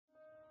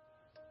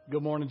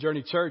Good morning,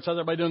 Journey Church. How's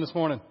everybody doing this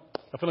morning?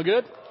 I feeling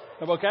good?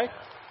 Everybody okay?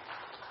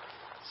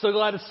 So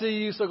glad to see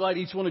you. So glad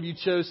each one of you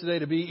chose today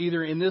to be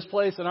either in this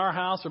place in our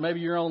house or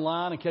maybe you're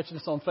online and catching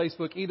us on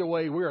Facebook. Either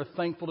way, we are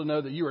thankful to know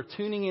that you are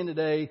tuning in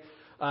today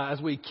as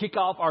we kick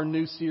off our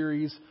new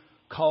series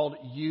called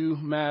You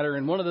Matter.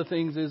 And one of the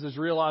things is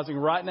realizing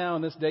right now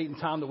in this date and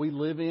time that we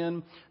live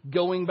in,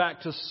 going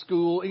back to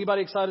school.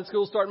 Anybody excited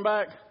school starting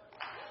back?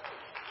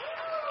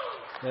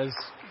 That's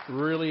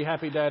really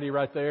happy daddy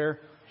right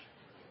there,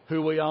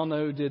 who we all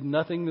know did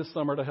nothing this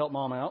summer to help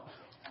mom out.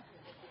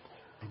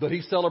 But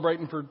he's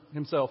celebrating for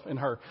himself and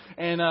her.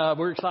 And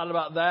we're excited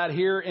about that.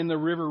 Here in the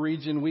river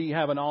region, we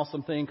have an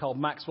awesome thing called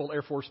Maxwell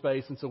Air Force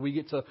Base. And so we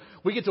get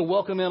to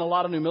welcome in a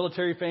lot of new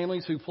military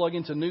families who plug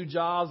into new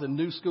jobs and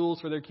new schools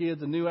for their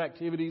kids and new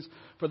activities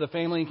for the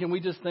family. And can we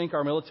just thank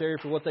our military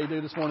for what they do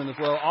this morning as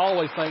well?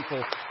 Always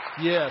thankful.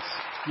 Yes,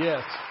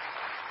 yes.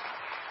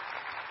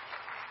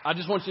 I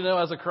just want you to know,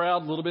 as a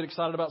crowd, a little bit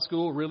excited about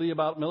school, really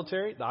about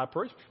military.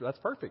 That's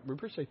perfect. We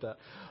appreciate that.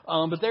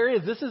 But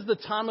this is the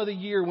time of the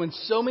year when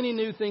so many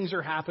new things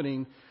are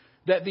happening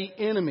that the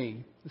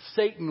enemy,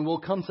 Satan, will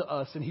come to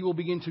us and he will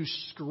begin to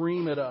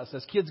scream at us.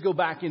 As kids go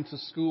back into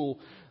school,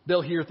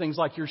 they'll hear things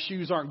like your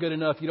shoes aren't good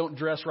enough, you don't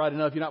dress right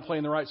enough, you're not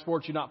playing the right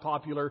sports, you're not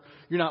popular,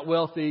 you're not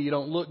wealthy, you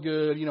don't look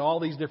good,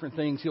 all these different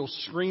things. He'll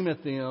scream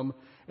at them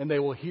and they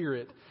will hear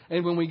it.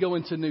 And when we go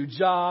into new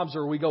jobs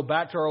or we go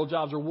back to our old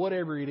jobs or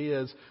whatever it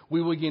is,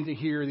 we will begin to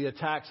hear the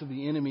attacks of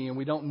the enemy, and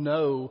we don't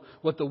know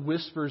what the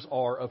whispers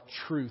are of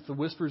truth, the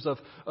whispers of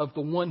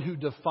the one who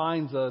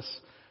defines us,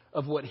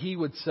 of what he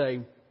would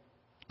say.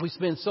 We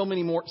spend so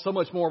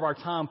much more of our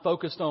time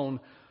focused on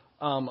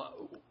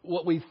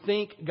what we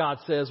think God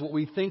says, what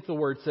we think the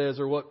Word says,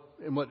 or what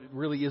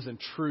really isn't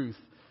truth.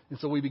 And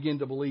so we begin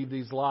to believe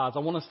these lies.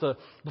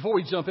 Before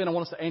we jump in, I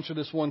want us to answer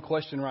this one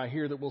question right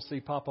here that we'll see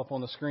pop up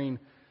on the screen.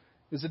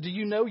 Is that, do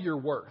you know your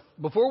worth?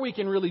 Before we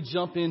can really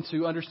jump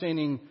into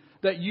understanding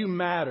that you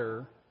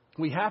matter,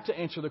 we have to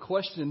answer the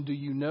question, do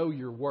you know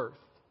your worth?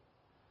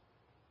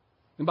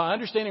 And by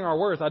understanding our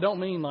worth, I don't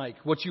mean like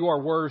what you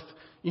are worth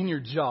in your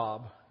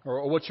job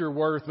or what you're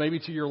worth maybe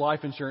to your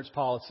life insurance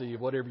policy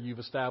of whatever you've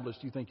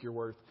established you think you're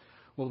worth.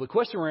 Well, the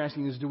question we're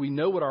asking is, do we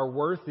know what our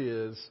worth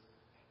is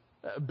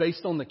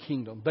based on the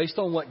kingdom, based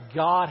on what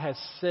God has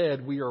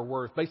said we are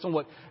worth, based on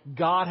what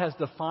God has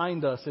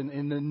defined us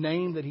in the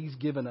name that He's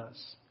given us?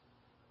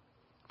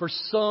 For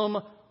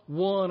some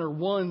one or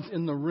ones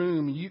in the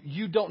room,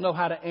 you don't know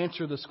how to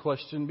answer this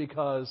question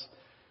because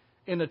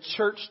in a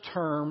church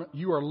term,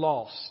 you are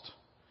lost.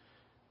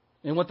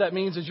 And what that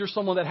means is you're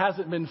someone that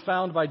hasn't been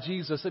found by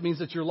Jesus. It means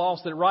that you're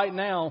lost. That right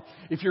now,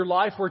 if your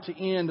life were to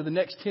end in the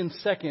next 10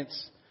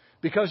 seconds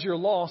because you're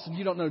lost and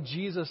you don't know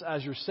Jesus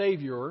as your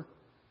Savior,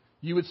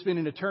 you would spend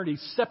an eternity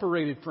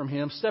separated from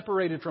Him,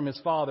 separated from His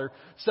Father,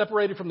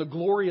 separated from the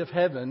glory of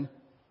heaven,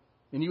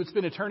 and you would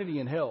spend eternity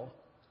in hell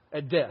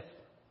at death.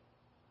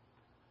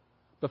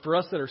 But for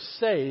us that are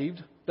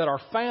saved, that are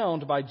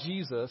found by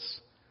Jesus,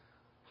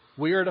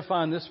 we are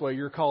defined this way.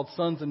 You're called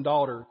sons and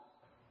daughters.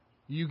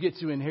 You get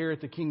to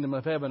inherit the kingdom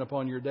of heaven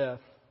upon your death.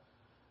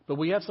 But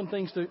we have some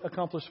things to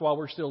accomplish while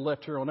we're still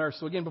left here on earth.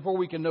 So again, before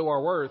we can know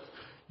our worth,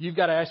 you've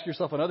got to ask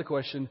yourself another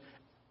question.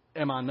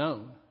 Am I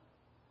known?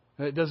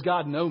 Does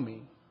God know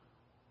me?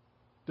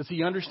 Does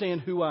He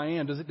understand who I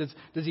am?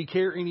 Does He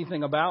care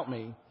anything about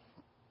me?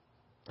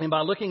 And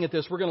by looking at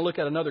this, we're going to look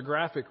at another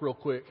graphic real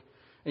quick.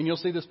 And you'll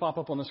see this pop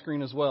up on the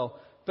screen as well.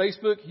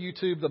 Facebook,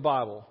 YouTube, the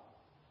Bible.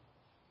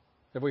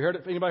 Have we heard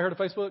it? Anybody heard of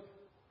Facebook?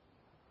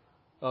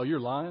 Oh, you're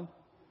lying.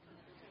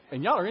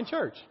 And y'all are in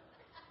church.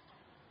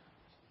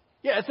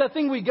 Yeah, it's that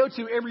thing we go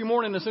to every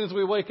morning as soon as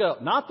we wake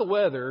up. Not the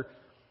weather,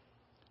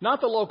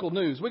 not the local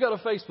news. We go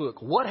to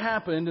Facebook. What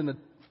happened in the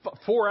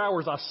 4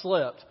 hours I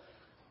slept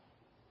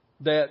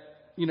that,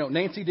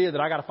 Nancy did that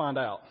I got to find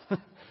out?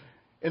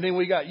 And then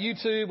we got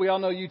YouTube. We all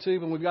know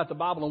YouTube, and we've got the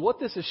Bible. And what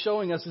this is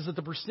showing us is that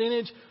the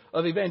percentage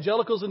of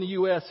evangelicals in the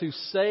U.S. who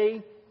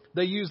say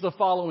they use the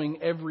following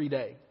every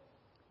day.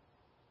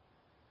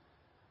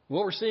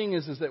 What we're seeing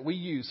is that we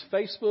use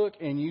Facebook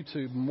and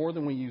YouTube more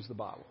than we use the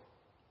Bible.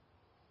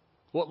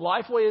 What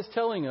Lifeway is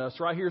telling us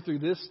right here through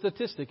this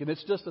statistic, and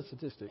it's just a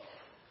statistic,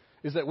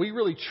 is that we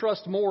really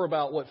trust more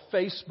about what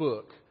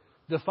Facebook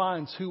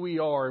defines who we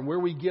are and where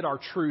we get our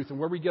truth and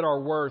where we get our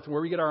worth and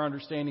where we get our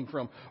understanding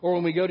from. Or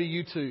when we go to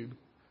YouTube,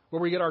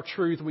 where we get our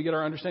truth and we get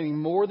our understanding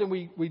more than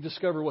we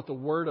discover what the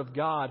Word of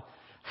God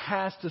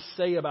has to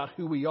say about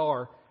who we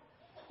are.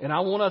 And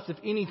I want us, if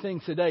anything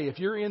today, if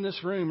you're in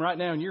this room right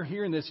now and you're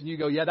hearing this and you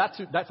go, yeah, that's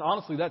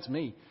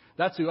me.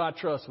 That's who I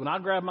trust. When I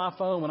grab my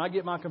phone, when I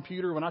get my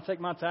computer, when I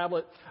take my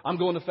tablet, I'm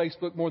going to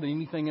Facebook more than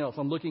anything else.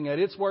 I'm looking at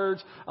its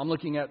words. I'm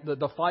looking at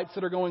the fights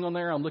that are going on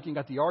there. I'm looking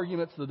at the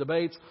arguments, the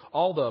debates,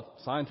 all the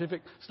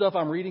scientific stuff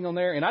I'm reading on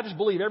there. And I just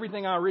believe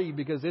everything I read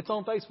because it's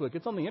on Facebook.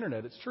 It's on the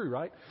internet. It's true,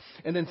 right?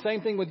 And then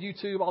same thing with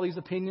YouTube, all these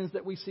opinions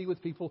that we see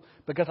with people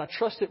because I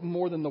trust it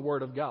more than the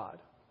Word of God.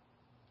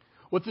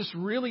 What this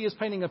really is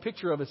painting a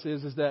picture of us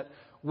is that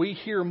we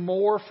hear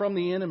more from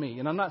the enemy.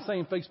 And I'm not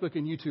saying Facebook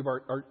and YouTube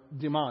are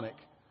demonic.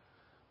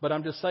 But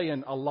I'm just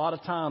saying, a lot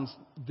of times,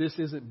 this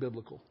isn't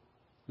biblical.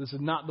 This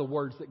is not the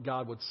words that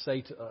God would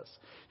say to us.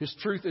 His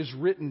truth is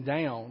written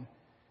down.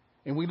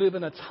 And we live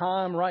in a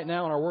time right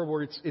now in our world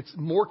where it's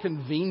more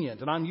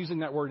convenient, and I'm using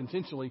that word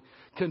intentionally,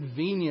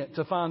 convenient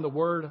to find the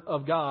Word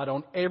of God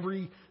on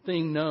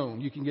everything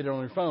known. You can get it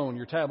on your phone,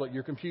 your tablet,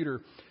 your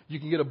computer.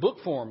 You can get a book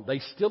form. They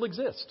still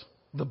exist.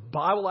 The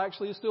Bible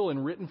actually is still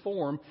in written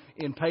form,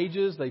 in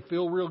pages. They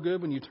feel real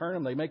good when you turn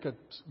them. They make a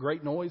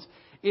great noise.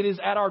 It is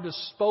at our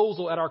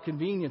disposal, at our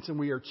convenience, and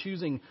we are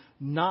choosing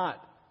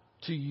not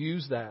to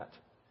use that.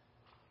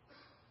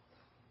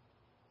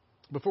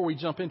 Before we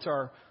jump into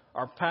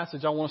our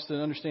passage, I want us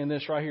to understand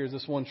this right here is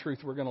this one truth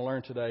we're going to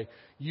learn today.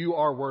 You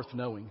are worth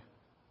knowing.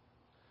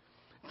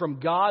 From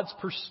God's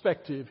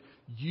perspective,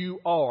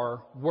 you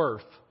are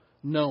worth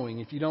knowing.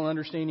 If you don't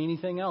understand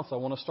anything else, I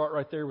want to start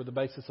right there with the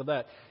basis of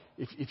that.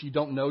 If you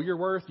don't know your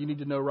worth, you need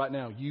to know right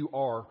now, you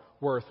are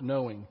worth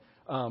knowing.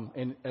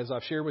 And as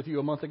I've shared with you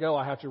a month ago,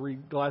 I have to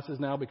read glasses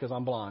now because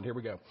I'm blind. Here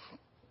we go.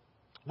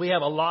 We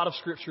have a lot of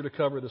scripture to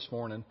cover this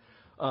morning.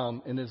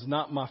 And it's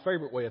not my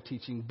favorite way of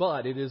teaching,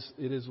 but it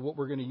is what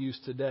we're going to use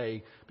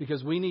today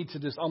because we need to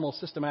just almost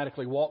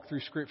systematically walk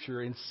through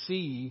Scripture and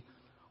see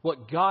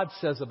what God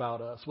says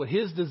about us, what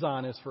His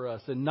design is for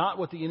us, and not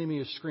what the enemy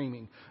is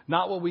screaming,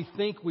 not what we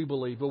think we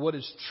believe, but what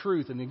is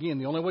truth. And again,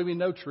 the only way we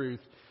know truth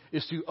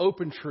is to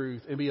open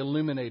truth and be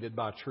illuminated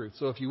by truth.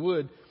 So if you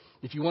want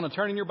to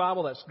turn in your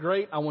Bible, that's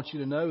great. I want you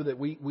to know that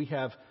we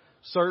have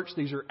searched.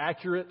 These are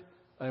accurate.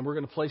 And we're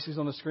going to place these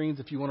on the screens.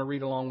 If you want to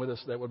read along with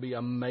us, that would be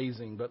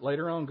amazing. But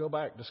later on, go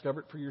back, discover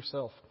it for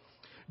yourself.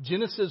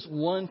 Genesis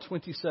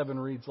 1:27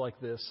 reads like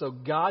this. So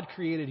God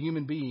created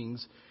human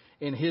beings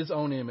in His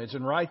own image.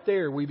 And right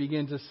there, we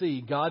begin to see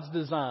God's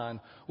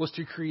design was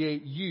to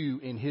create you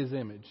in His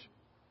image.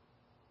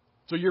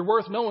 So you're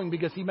worth knowing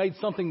because He made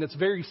something that's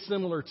very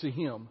similar to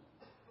Him.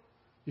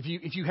 If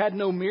you had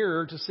no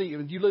mirror to see,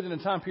 if you lived in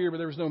a time period where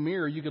there was no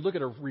mirror, you could look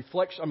at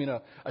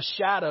a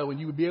shadow, and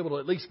you would be able to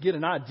at least get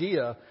an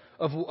idea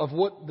of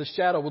what the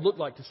shadow would look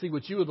like to see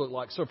what you would look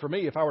like. So for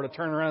me, if I were to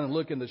turn around and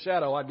look in the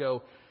shadow, I'd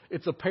go,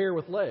 it's a pair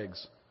with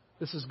legs.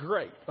 This is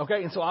great.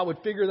 Okay, and so I would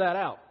figure that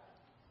out.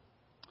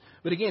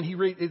 But again,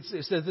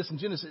 it says this in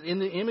Genesis, in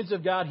the image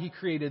of God, He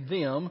created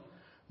them,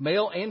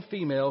 male and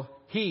female,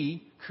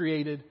 He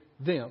created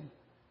them.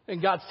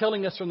 And God's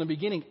telling us from the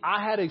beginning,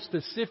 I had a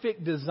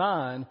specific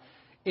design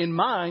in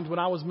mind when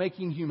I was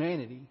making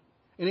humanity.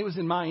 And it was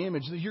in my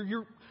image.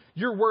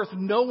 You're worth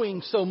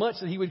knowing so much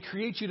that He would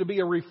create you to be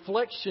a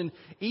reflection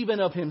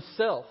even of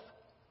Himself.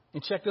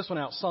 And check this one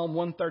out. Psalm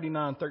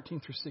 139, 13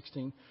 through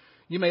 16.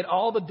 You made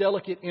all the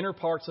delicate inner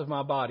parts of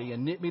my body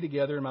and knit me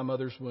together in my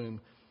mother's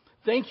womb.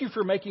 Thank you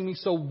for making me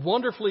so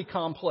wonderfully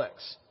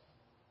complex.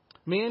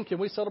 Men, can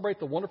we celebrate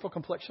the wonderful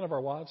complexion of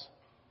our wives?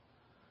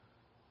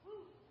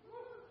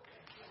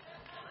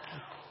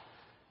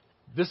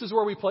 This is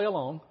where we play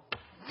along.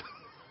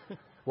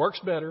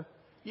 Works better.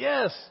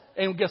 Yes.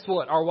 And guess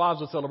what? Our wives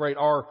will celebrate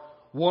our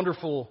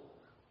wonderful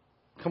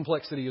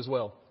complexity as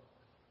well.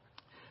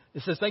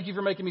 It says, thank you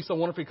for making me so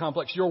wonderfully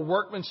complex. Your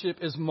workmanship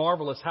is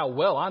marvelous. How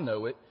well I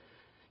know it.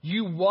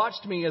 You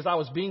watched me as I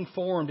was being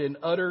formed in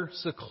utter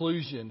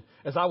seclusion,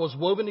 as I was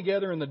woven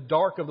together in the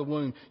dark of the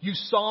womb. You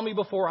saw me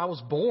before I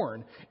was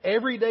born.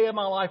 Every day of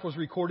my life was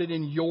recorded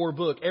in your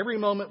book. Every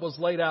moment was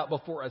laid out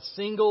before a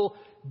single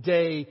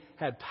day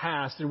had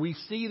passed. And we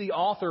see the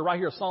author right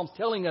here of Psalms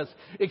telling us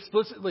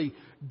explicitly,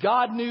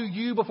 God knew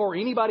you before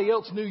anybody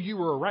else knew you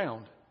were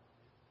around.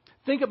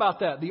 Think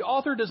about that. The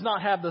author does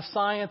not have the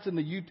science and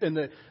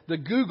the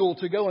Google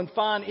to go and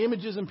find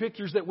images and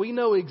pictures that we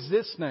know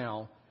exist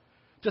now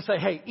to say,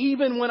 hey,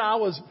 even when I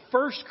was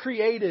first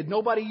created,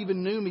 nobody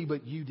even knew me,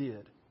 but you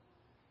did.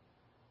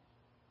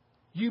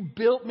 You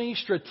built me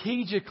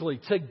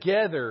strategically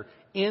together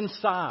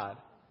inside.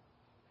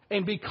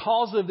 And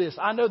because of this,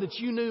 I know that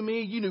you knew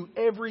me. You knew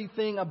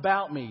everything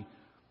about me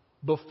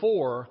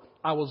before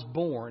I was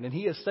born. And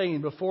He is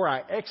saying, before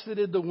I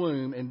exited the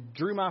womb and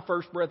drew my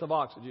first breath of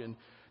oxygen,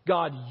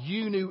 God,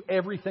 you knew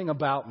everything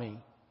about me.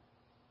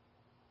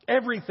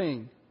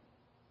 Everything.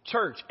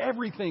 Church,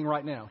 everything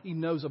right now. He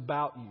knows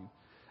about you.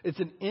 It's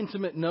an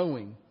intimate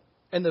knowing.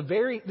 And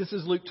this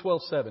is Luke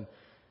 12:7.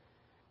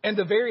 And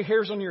the very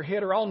hairs on your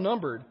head are all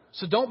numbered.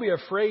 So don't be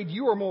afraid.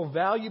 You are more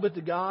valuable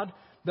to God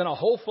than a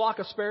whole flock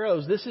of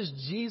sparrows. This is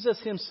Jesus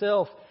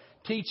Himself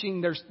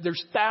teaching.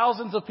 There's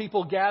thousands of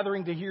people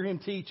gathering to hear Him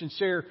teach and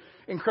share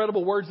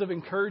incredible words of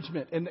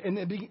encouragement.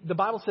 And the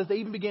Bible says they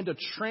even began to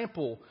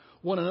trample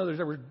one another.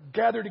 They were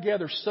gathered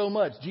together so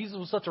much. Jesus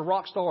was such a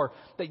rock star.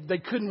 They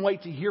couldn't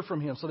wait to hear from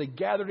Him. So they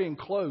gathered in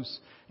close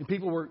and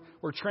people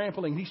were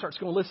trampling. And He starts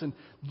going, listen,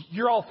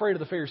 you're all afraid of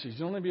the Pharisees. You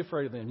don't need to be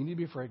afraid of them. You need to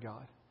be afraid of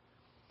God.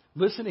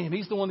 Listen to Him.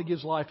 He's the one that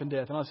gives life and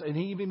death. And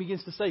He even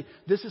begins to say,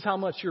 this is how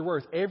much you're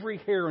worth. Every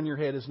hair on your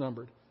head is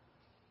numbered.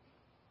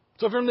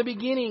 So from the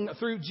beginning,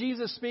 through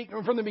Jesus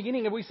speaking, from the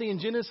beginning that we see in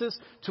Genesis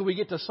till we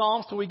get to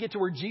Psalms, till we get to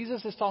where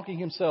Jesus is talking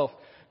Himself,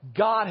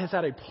 God has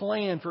had a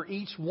plan for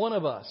each one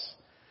of us.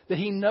 That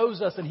He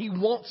knows us and He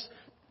wants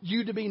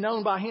you to be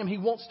known by Him. He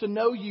wants to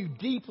know you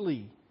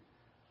deeply.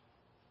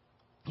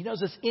 He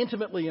knows us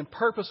intimately and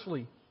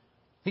purposefully.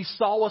 He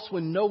saw us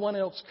when no one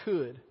else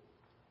could.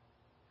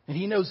 And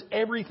He knows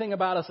everything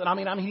about us. And I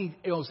mean,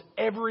 He knows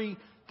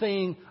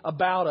everything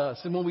about us.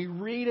 And when we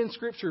read in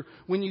Scripture,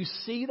 when you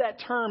see that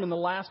term in the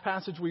last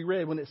passage we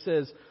read, when it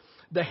says,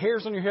 the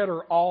hairs on your head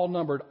are all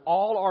numbered.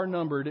 All are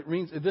numbered. It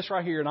means this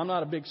right here, and I'm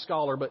not a big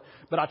scholar, but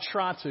I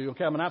try to.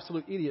 Okay, I'm an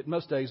absolute idiot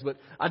most days, but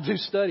I do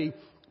study.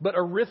 But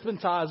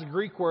arithmetize is a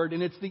Greek word,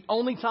 and it's the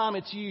only time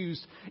it's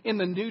used in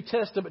the New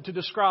Testament to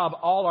describe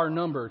all are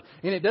numbered.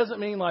 And it doesn't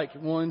mean like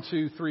 1,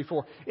 2, 3,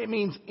 4. It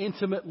means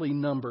intimately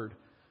numbered.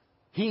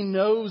 He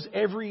knows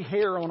every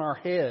hair on our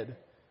head,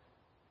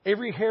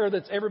 every hair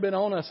that's ever been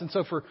on us. And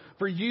so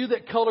for you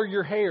that color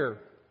your hair,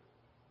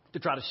 to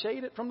try to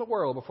shade it from the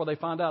world before they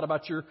find out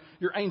about your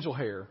angel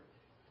hair,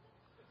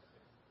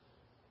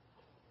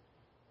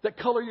 that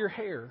color your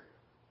hair,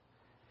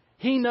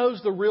 He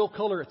knows the real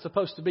color it's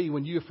supposed to be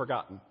when you've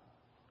forgotten.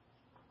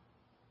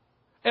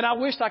 And I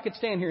wished I could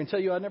stand here and tell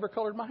you I never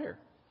colored my hair.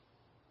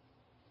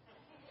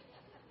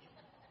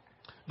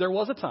 There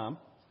was a time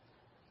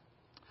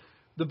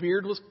the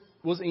beard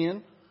was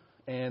in,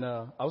 and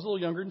I was a little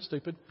younger and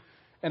stupid,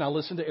 and I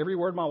listened to every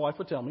word my wife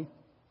would tell me,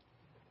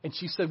 and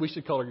she said we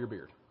should color your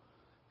beard.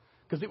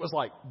 Because it was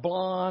like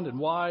blonde and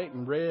white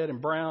and red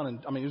and brown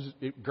and it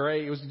was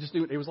gray. It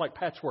was like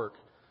patchwork.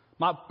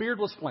 My beard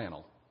was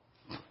flannel.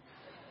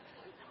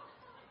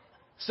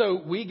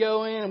 So we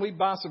go in and we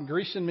buy some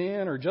Grecian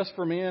Men or Just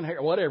for Men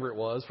hair, whatever it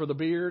was, for the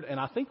beard. And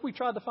I think we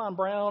tried to find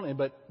brown.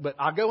 But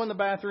I go in the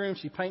bathroom.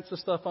 She paints the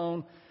stuff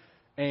on.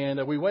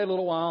 And we wait a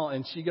little while.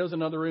 And she goes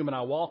in another room. And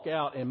I walk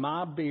out. And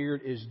my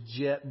beard is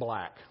jet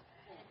black.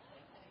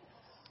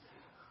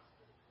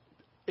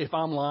 If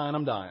I'm lying,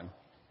 I'm dying.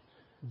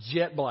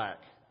 Jet black.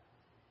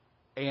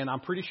 And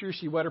I'm pretty sure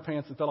she wet her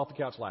pants and fell off the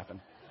couch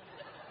laughing.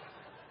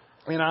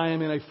 And I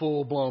am in a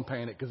full-blown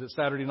panic because it's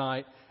Saturday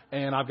night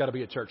and I've got to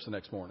be at church the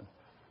next morning.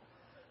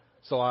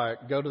 So I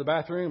go to the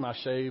bathroom, I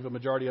shave a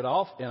majority of it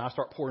off, and I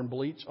start pouring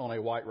bleach on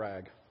a white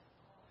rag.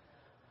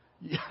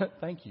 Yeah,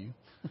 thank you.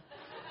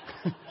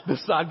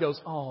 This side goes,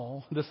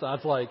 oh. This side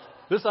over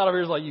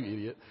here is like, you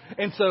idiot.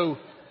 And so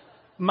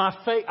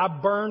I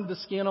burned the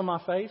skin on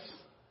my face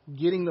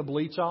getting the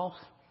bleach off.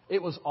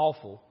 It was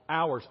awful.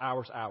 Hours.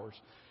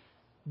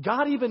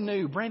 God even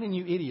knew, Brandon,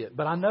 you idiot,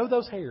 but I know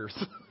those hairs.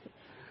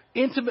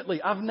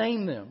 Intimately, I've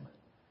named them.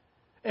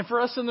 And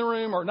for us in the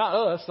room, or not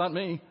us, not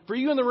me, for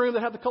you in the room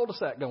that have the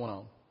cul-de-sac going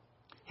on,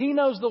 He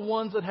knows the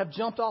ones that have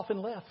jumped off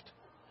and left.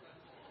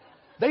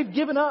 They've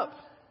given up.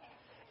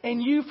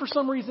 And you, for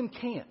some reason,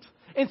 can't.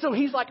 And so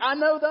He's like, I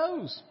know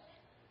those.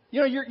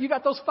 You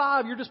got those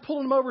 5. You're just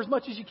pulling them over as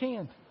much as you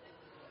can.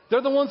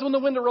 They're the ones when the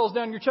window rolls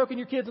down, you're choking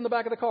your kids in the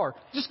back of the car.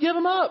 Just give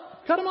them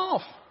up. Cut them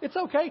off. It's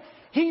okay.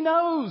 He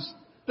knows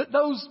that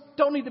those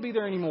don't need to be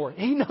there anymore.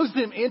 He knows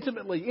them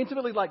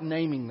intimately like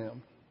naming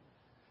them.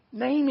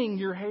 Naming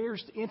your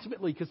hairs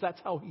intimately, because that's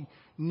how He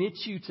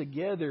knits you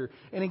together.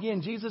 And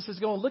again, Jesus is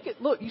going,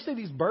 look, you see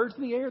these birds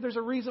in the air? There's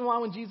a reason why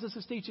when Jesus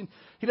is teaching,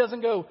 He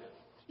doesn't go,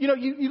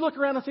 you look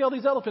around and see all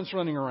these elephants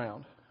running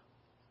around.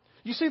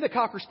 You see the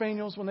Cocker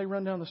Spaniels when they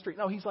run down the street.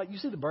 No, He's like, you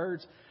see the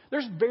birds.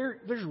 There's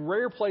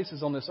rare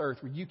places on this earth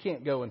where you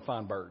can't go and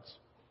find birds.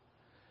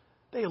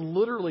 They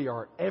literally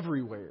are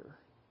everywhere.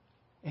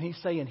 And He's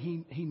saying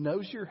He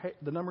knows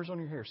the numbers on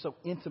your hair so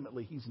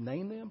intimately. He's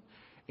named them.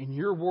 And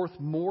you're worth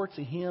more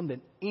to Him than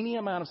any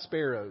amount of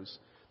sparrows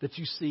that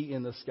you see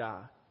in the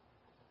sky.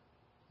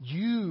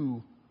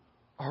 You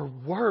are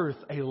worth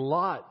a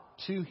lot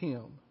to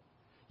Him.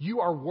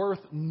 You are worth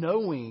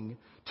knowing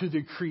to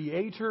the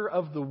Creator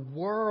of the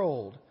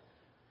world,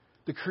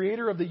 the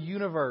Creator of the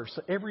universe,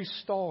 every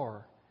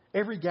star,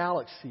 every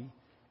galaxy,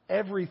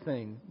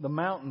 everything, the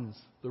mountains,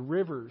 the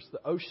rivers,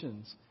 the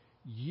oceans,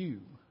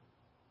 you.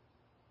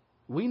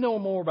 We know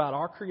more about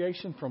our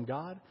creation from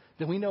God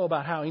than we know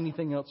about how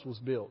anything else was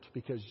built,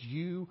 because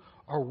you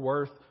are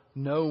worth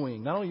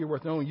knowing. Not only you're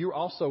worth knowing, you're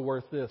also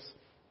worth this.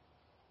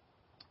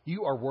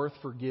 You are worth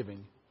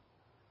forgiving.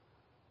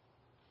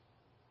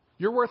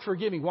 You're worth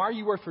forgiving. Why are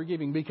you worth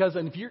forgiving? Because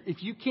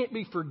if you can't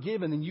be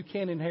forgiven, then you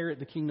can't inherit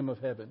the kingdom of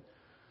heaven.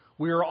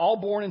 We are all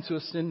born into a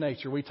sin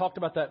nature. We talked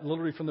about that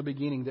literally from the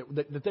beginning,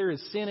 that there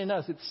is sin in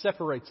us. It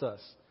separates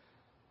us.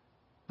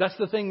 That's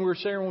the thing we were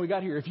sharing when we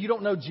got here. If you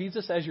don't know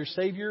Jesus as your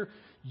Savior,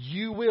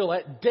 you will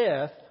at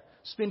death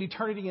spend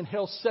eternity in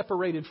hell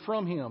separated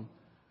from Him.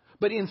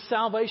 But in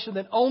salvation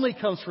that only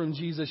comes from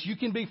Jesus, you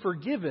can be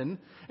forgiven.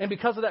 And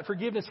because of that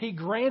forgiveness, He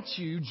grants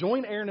you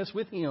joint heirness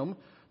with Him,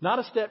 not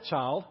a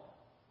stepchild,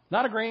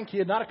 not a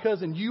grandkid, not a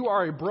cousin. You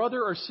are a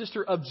brother or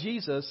sister of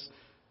Jesus,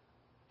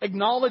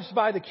 acknowledged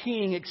by the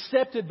King,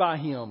 accepted by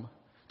Him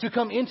to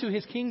come into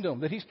His kingdom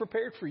that He's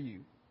prepared for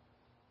you.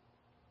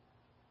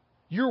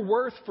 You're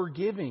worth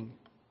forgiving.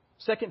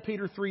 2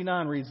 Peter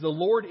 3:9 reads, the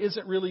Lord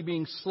isn't really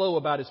being slow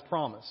about His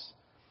promise,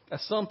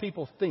 as some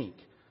people think.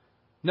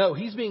 No,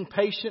 He's being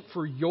patient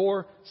for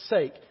your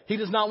sake. He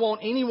does not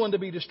want anyone to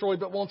be destroyed,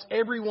 but wants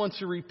everyone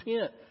to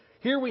repent.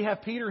 Here we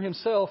have Peter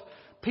himself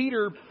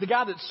Peter, the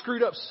guy that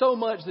screwed up so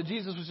much that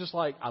Jesus was just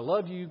like, I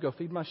love you. Go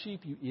feed my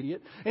sheep, you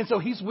idiot. And so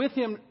he's with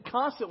him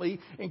constantly,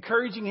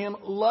 encouraging him,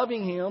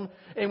 loving him.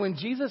 And when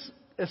Jesus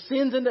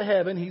ascends into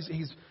heaven,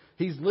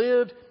 he's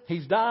lived,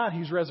 he's died,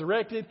 he's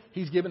resurrected,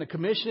 he's given a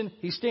commission,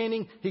 he's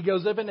standing, he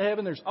goes up into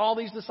heaven. There's all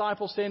these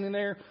disciples standing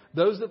there.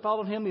 Those that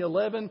followed him, the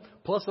 11,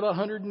 plus about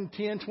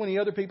 110, 20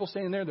 other people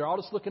standing there. They're all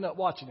just looking up,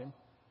 watching him.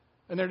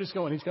 And they're just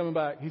going, he's coming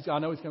back. I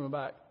know he's coming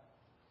back.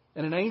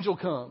 And an angel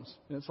comes,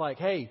 and it's like,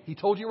 hey, he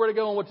told you where to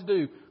go and what to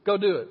do. Go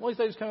do it. Well, he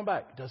said he's coming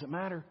back. It doesn't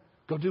matter.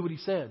 Go do what he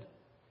said.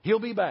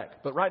 He'll be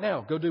back. But right now,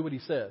 go do what he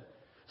said.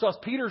 So as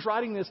Peter's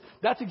writing this,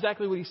 that's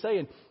exactly what he's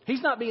saying.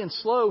 He's not being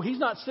slow. He's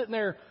not sitting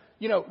there,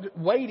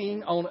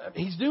 waiting on.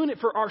 He's doing it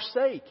for our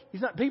sake.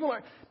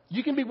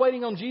 You can be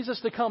waiting on Jesus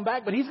to come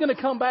back, but he's going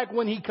to come back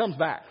when he comes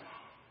back.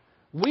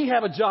 We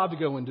have a job to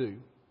go and do.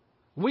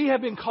 We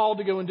have been called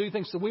to go and do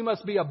things, so we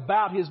must be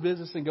about his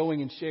business and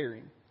going and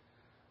sharing.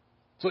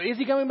 So is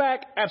he coming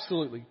back?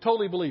 Absolutely.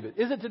 Totally believe it.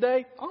 Is it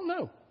today? I don't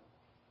know.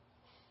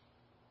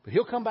 But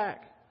he'll come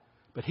back.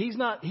 But he's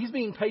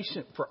being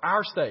patient for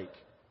our sake,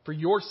 for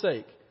your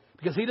sake,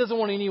 because he doesn't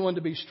want anyone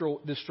to be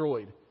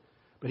destroyed.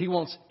 But he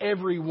wants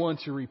everyone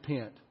to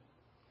repent,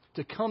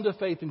 to come to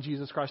faith in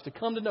Jesus Christ, to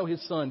come to know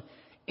his Son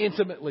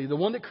intimately. The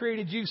one that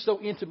created you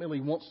so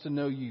intimately wants to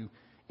know you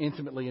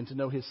intimately and to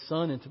know his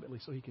Son intimately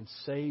so he can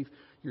save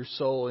your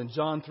soul. In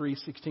John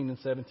 3:16 and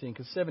 17,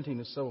 because 17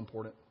 is so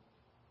important.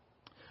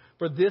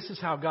 For this is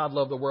how God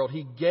loved the world.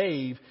 He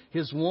gave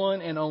his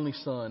one and only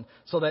Son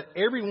so that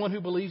everyone who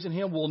believes in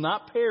him will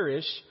not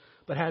perish,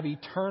 but have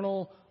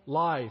eternal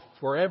life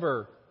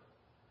forever.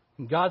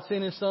 And God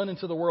sent his Son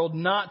into the world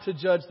not to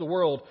judge the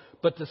world,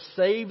 but to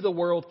save the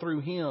world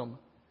through him.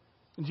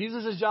 And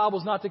Jesus' job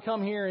was not to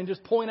come here and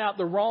just point out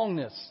the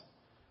wrongness.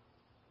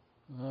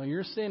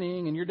 You're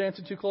sinning and you're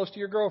dancing too close to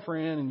your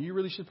girlfriend and you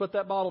really should put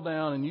that bottle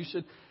down and you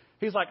should.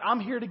 He's like, I'm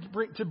here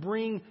to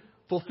bring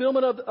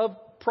fulfillment of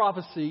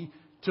prophecy,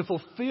 to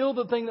fulfill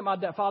the thing that my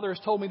Father has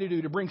told me to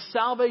do, to bring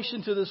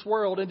salvation to this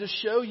world and to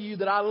show you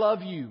that I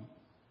love you.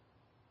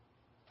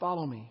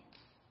 Follow me.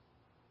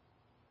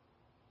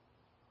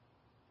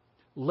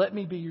 Let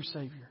me be your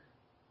Savior.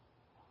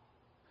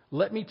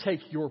 Let me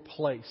take your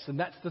place. And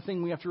that's the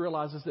thing we have to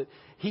realize is that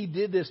he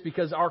did this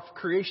because our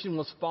creation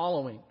was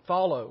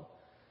follow.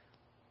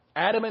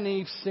 Adam and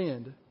Eve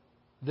sinned.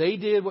 They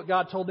did what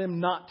God told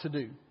them not to do.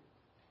 You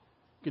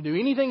can do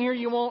anything here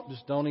you want,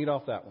 just don't eat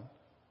off that one.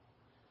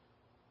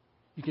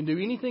 You can do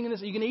anything in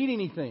this. You can eat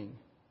anything.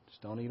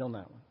 Just don't eat on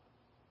that one.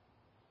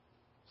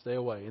 Stay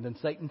away. And then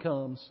Satan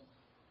comes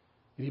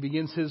and he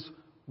begins his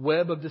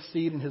web of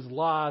deceit and his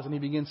lies, and he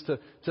begins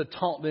to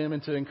taunt them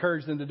and to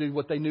encourage them to do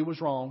what they knew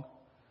was wrong.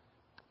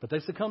 But they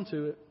succumb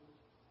to it.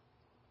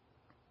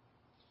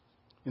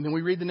 And then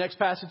we read the next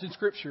passage in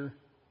Scripture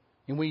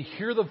and we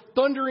hear the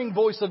thundering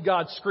voice of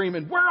God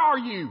screaming, "Where are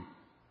you?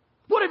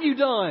 What have you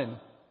done?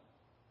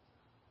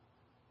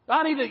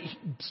 I need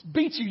to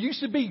beat you. You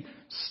should be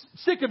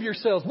sick of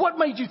yourselves. What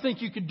made you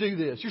think you could do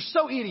this? You're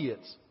so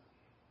idiots."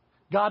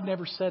 God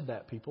never said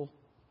that, people.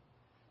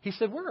 He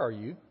said, "Where are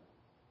you?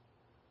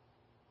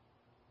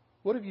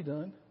 What have you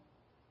done?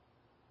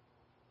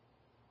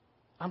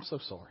 I'm so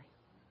sorry.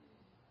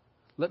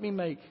 Let me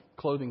make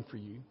clothing for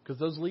you, because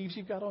those leaves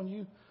you've got on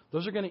you,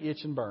 those are going to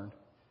itch and burn.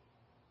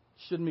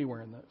 Shouldn't be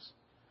wearing those."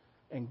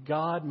 And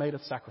God made a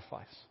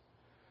sacrifice.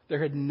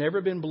 There had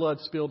never been blood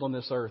spilled on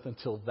this earth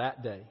until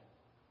that day.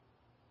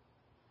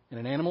 And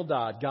an animal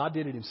died. God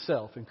did it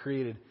himself and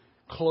created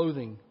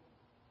clothing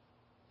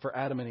for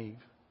Adam and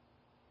Eve.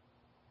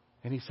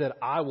 And he said,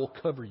 "I will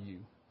cover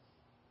you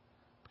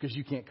because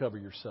you can't cover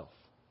yourself."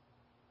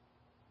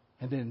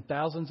 And then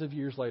thousands of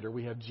years later,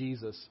 we have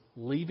Jesus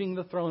leaving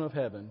the throne of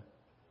heaven.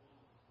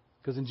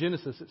 Because in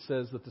Genesis, it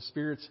says that the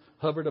spirits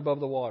hovered above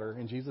the water.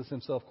 And Jesus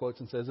himself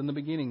quotes and says, "In the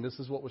beginning, this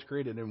is what was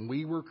created." And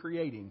we were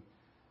creating.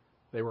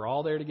 They were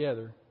all there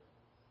together.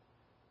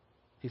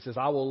 He says,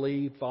 "I will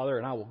leave, Father,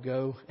 and I will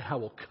go, and I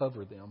will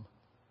cover them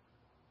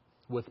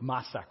with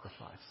my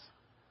sacrifice.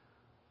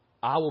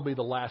 I will be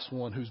the last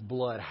one whose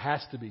blood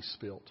has to be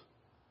spilt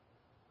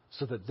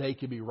so that they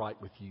can be right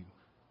with you."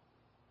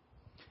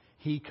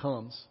 He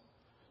comes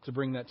to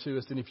bring that to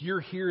us. And if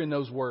you're hearing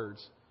those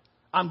words,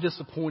 "I'm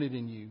disappointed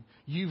in you.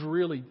 You've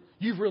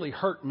really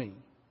hurt me."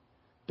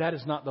 That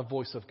is not the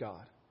voice of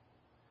God.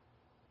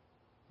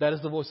 That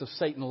is the voice of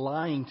Satan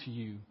lying to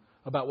you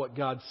about what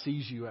God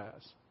sees you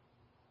as.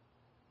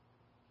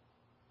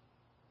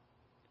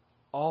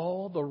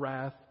 All the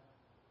wrath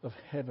of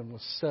heaven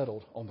was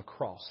settled on the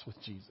cross with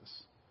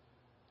Jesus.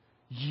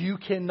 You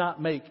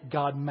cannot make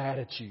God mad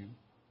at you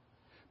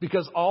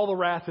because all the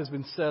wrath has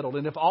been settled.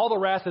 And if all the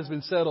wrath has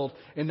been settled,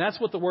 and that's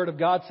what the Word of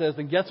God says,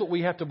 then guess what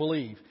we have to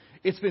believe?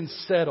 It's been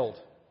settled.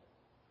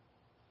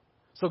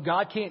 So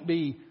God can't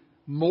be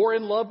more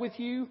in love with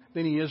you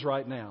than he is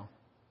right now.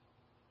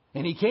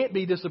 And he can't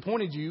be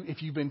disappointed you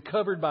if you've been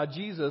covered by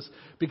Jesus,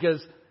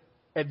 because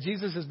at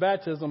Jesus'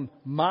 baptism,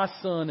 "My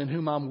Son in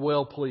whom I'm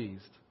well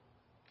pleased."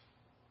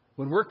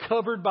 When we're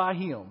covered by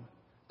him,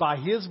 by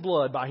His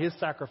blood, by His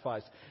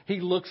sacrifice, He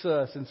looks at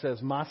us and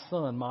says, my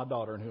son, my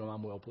daughter, in whom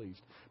I'm well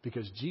pleased,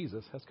 because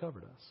Jesus has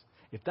covered us.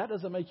 If that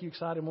doesn't make you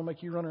excited and will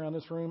make you run around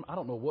this room, I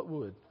don't know what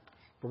would.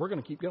 But we're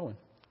going to keep going.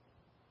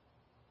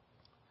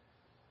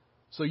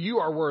 So you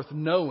are worth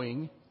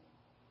knowing.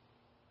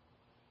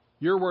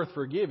 You're worth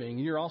forgiving.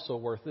 You're also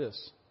worth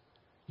this.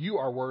 You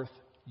are worth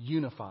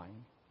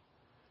unifying.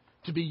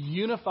 To be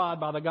unified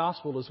by the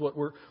gospel is what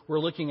we're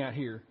looking at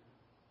here.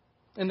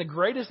 And the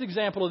greatest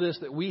example of this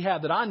that we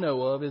have that I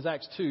know of is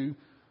Acts 2,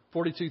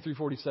 42 through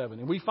 47.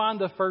 And we find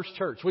the first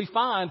church. We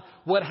find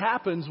what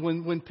happens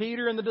when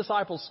Peter and the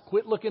disciples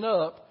quit looking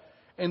up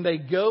and they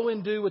go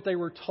and do what they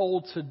were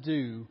told to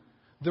do.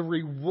 The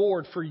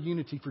reward for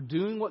unity, for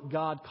doing what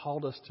God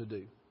called us to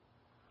do.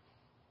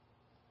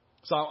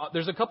 So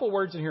there's a couple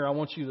words in here I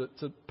want you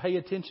to pay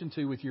attention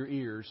to with your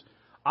ears.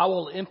 I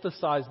will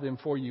emphasize them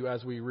for you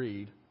as we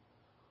read.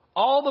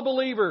 All the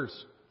believers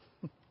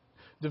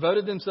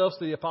devoted themselves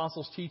to the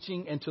apostles'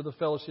 teaching and to the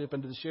fellowship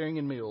and to the sharing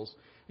in meals,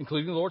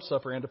 including the Lord's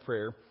Supper and to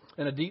prayer.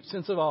 And a deep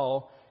sense of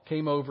awe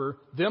came over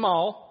them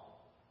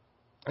all.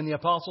 And the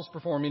apostles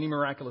performed many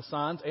miraculous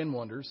signs and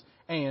wonders.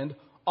 And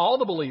all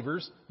the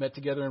believers met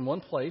together in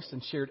one place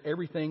and shared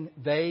everything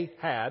they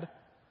had.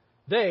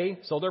 They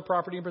sold their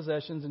property and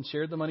possessions and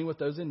shared the money with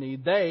those in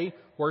need. They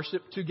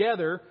worshiped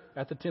together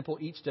at the temple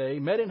each day,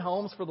 met in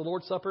homes for the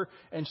Lord's Supper,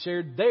 and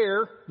shared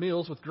their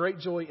meals with great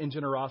joy and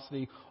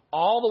generosity,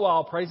 all the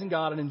while praising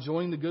God and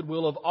enjoying the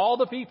goodwill of all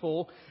the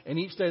people. And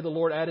each day the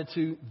Lord added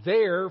to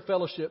their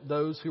fellowship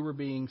those who were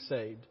being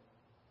saved.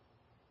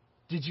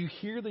 Did you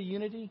hear the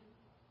unity?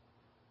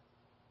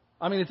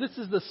 I mean, if this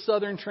is the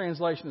Southern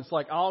translation, it's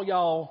like, all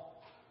y'all,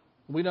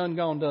 we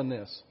done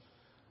this.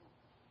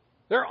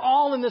 They're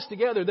all in this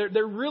together.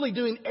 They're really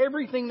doing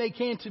everything they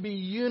can to be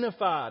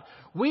unified.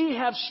 We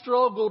have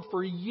struggled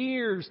for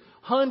years,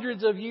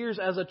 hundreds of years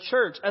as a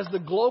church, as the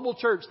global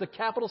church, the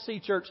capital C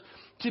church,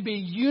 to be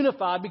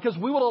unified because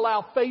we will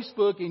allow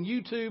Facebook and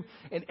YouTube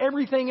and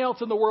everything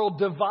else in the world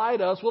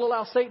divide us. We'll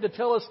allow Satan to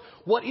tell us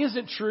what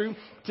isn't true,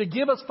 to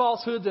give us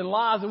falsehoods and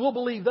lies, and we'll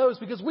believe those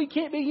because we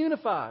can't be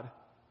unified.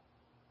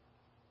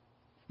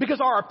 Because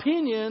our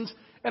opinions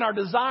and our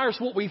desires,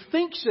 what we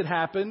think should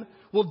happen,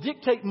 will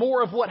dictate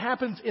more of what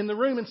happens in the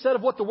room instead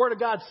of what the Word of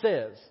God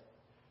says.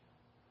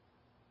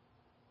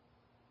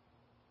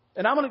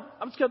 And I'm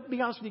just going to be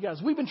honest with you guys.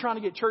 We've been trying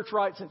to get church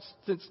right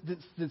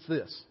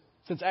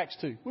since Acts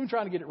 2. We've been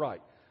trying to get it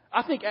right.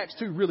 I think Acts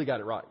 2 really got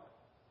it right.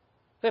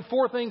 They had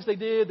 4 things they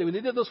did. When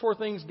they did those 4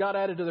 things, God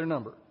added to their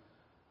number.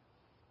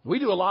 We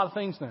do a lot of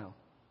things now.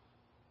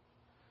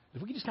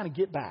 If we could just kind of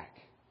get back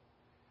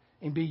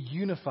and be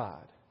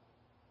unified.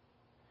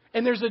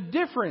 And there's a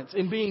difference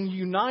in being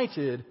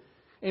united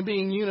and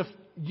being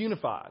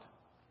unified.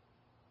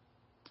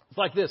 It's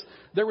like this.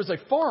 There was a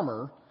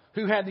farmer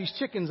who had these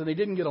chickens and they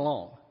didn't get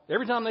along.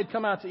 Every time they'd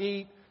come out to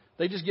eat,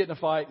 they'd just get in a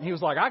fight. And he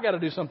was like, I got to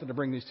do something to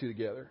bring these two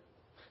together.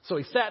 So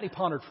he sat and he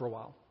pondered for a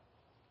while.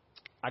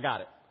 I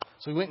got it.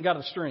 So he went and got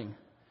a string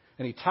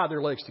and he tied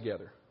their legs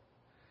together.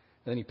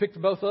 And then he picked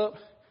them both up.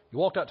 He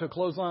walked out to a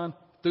clothesline,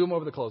 threw them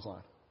over the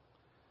clothesline.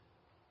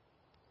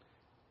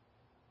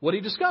 What he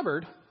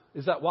discovered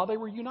is that while they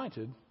were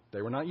united,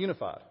 they were not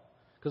unified.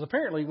 Because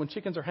apparently when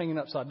chickens are hanging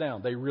upside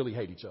down, they really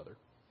hate each other.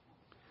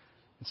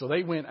 And so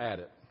they went at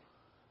it.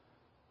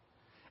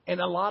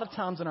 And a lot of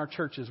times in our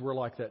churches, we're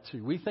like that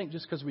too. We think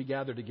just because we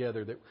gather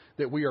together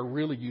that we are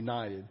really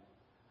united.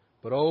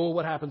 But oh,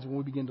 what happens when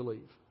we begin to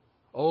leave?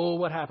 Oh,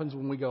 what happens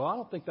when we go, I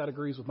don't think that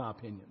agrees with my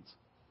opinions.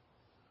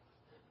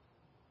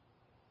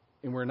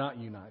 And we're not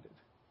united.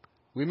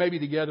 We may be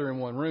together in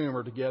one room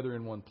or together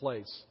in one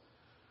place,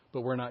 but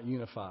we're not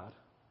unified.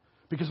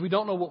 Because we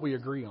don't know what we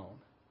agree on.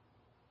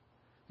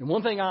 And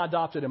one thing I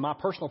adopted in my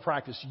personal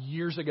practice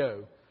years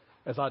ago,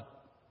 as I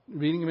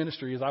meeting in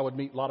ministry, is I would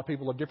meet a lot of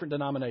people of different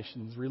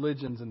denominations,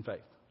 religions, and faith.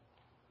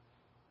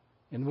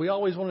 And we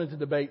always wanted to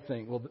debate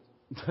things. Well,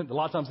 a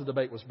lot of times the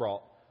debate was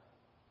brought.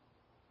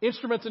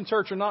 Instruments in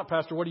church or not,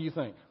 Pastor, what do you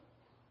think?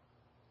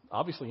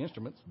 Obviously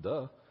instruments,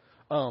 duh.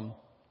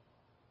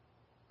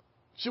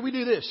 Should we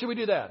do this? Should we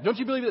do that? Don't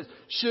you believe this?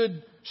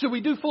 Should we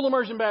do full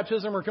immersion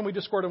baptism or can we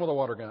just squirt them with a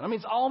water gun? I mean,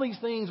 it's all these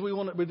things we're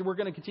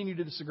going to continue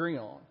to disagree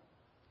on.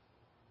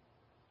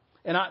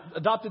 And I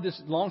adopted this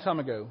a long time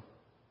ago.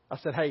 I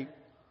said, hey,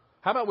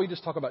 how about we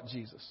just talk about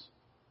Jesus?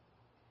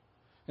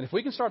 And if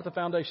we can start at the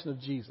foundation of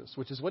Jesus,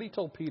 which is what he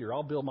told Peter,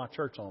 I'll build my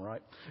church on,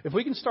 right? If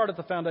we can start at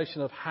the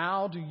foundation of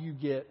how do you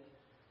get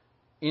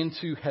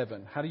into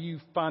heaven? How do you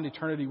find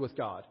eternity with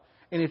God?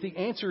 And if the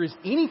answer is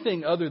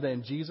anything other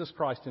than Jesus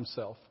Christ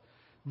himself,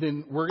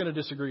 then we're going to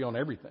disagree on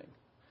everything.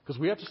 Because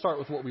we have to start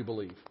with what we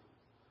believe.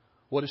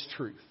 What is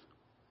truth?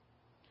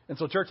 And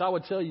so, church, I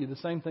would tell you the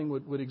same thing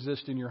would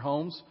exist in your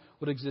homes,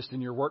 would exist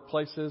in your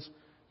workplaces,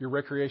 your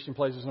recreation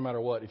places, no matter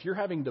what. If you're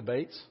having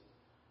debates,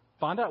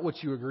 find out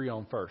what you agree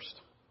on first.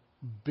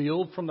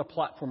 Build from the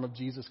platform of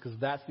Jesus, because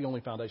that's the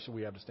only foundation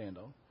we have to stand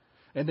on.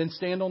 And then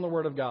stand on the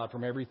Word of God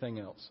from everything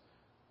else.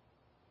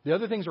 The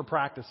other things are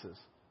practices.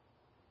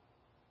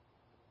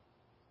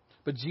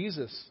 But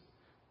Jesus,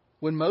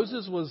 when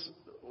Moses was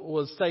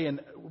was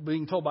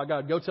being told by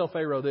God, go tell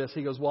Pharaoh this.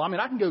 He goes, well, I mean,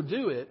 I can go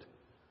do it,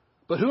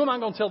 but who am I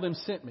going to tell them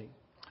sent me?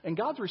 And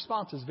God's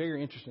response is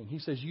very interesting. He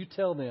says, you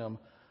tell them,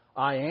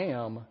 I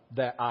am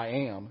that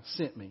I am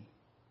sent me.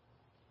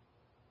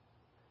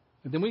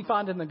 And then we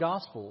find in the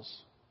Gospels,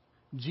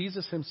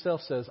 Jesus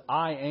himself says,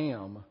 I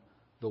am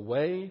the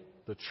way,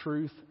 the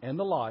truth, and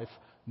the life.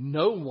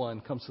 No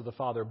one comes to the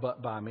Father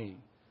but by me.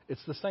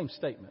 It's the same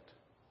statement.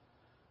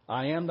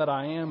 I am that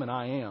I am and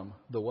I am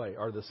the way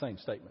are the same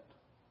statement.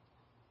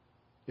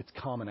 It's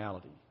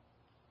commonality.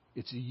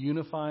 It's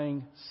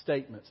unifying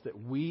statements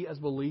that we as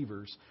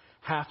believers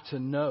have to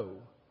know.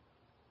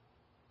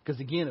 Because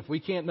again, if we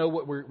can't know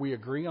what we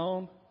agree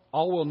on,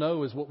 all we'll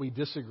know is what we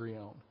disagree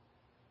on.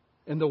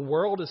 And the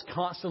world is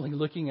constantly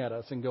looking at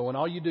us and going,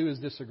 all you do is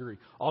disagree.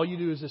 All you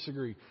do is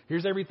disagree.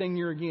 Here's everything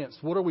you're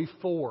against. What are we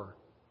for?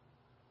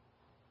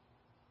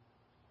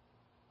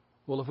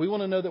 Well, if we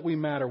want to know that we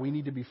matter, we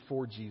need to be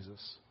for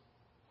Jesus.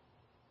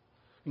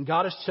 And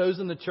God has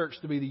chosen the church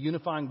to be the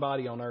unifying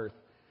body on earth.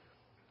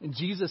 And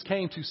Jesus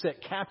came to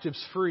set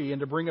captives free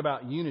and to bring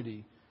about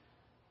unity.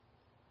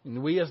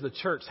 And we as the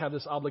church have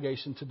this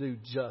obligation to do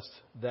just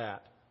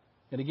that.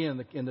 And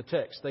again, in the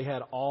text, they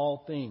had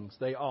all things.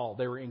 They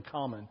were in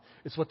common.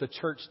 It's what the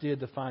church did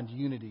to find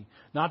unity.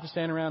 Not to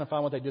stand around and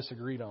find what they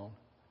disagreed on.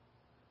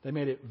 They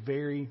made it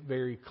very,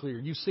 very clear.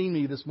 You've seen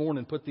me this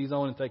morning put these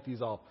on and take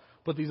these off.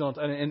 Put these on.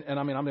 And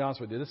I mean, I'll be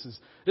honest with you.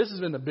 This has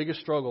been the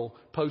biggest struggle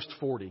post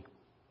 40.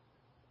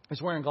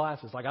 It's wearing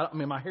glasses. Like, I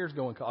mean, my hair's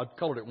going, I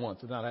colored it once.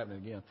 It's not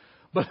happening again.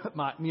 But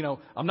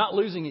I'm not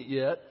losing it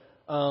yet.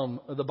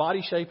 The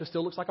body shape, it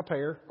still looks like a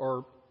pear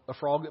or a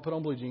frog that put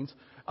on blue jeans.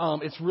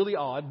 It's really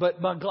odd. But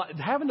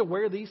having to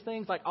wear these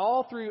things, like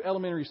all through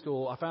elementary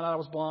school, I found out I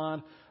was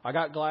blind. I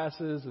got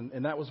glasses,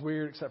 and that was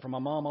weird, except for my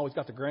mom always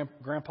got the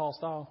grandpa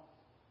style.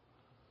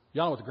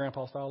 Y'all know what the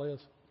grandpa style is?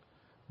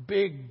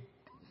 Big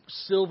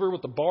silver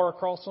with the bar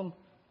across them.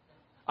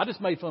 I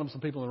just made fun of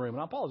some people in the room,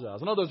 and I apologize.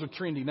 I know those are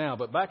trendy now,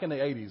 but back in the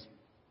 80s.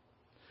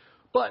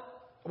 But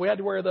we had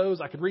to wear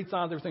those. I could read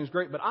signs. Everything's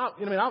great. But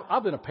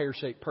I've been a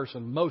pear-shaped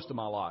person most of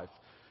my life,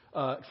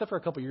 except for a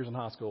couple of years in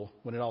high school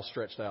when it all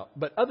stretched out.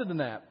 But other than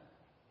that,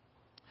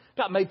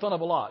 got made fun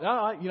of a lot.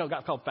 I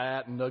got called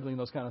fat and ugly and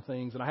those kind of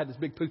things. And I had this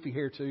big poofy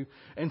hair too.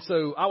 And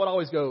so I would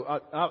always go.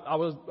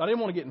 I didn't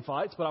want to get in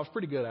fights, but I was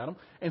pretty good at them.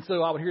 And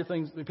so I would hear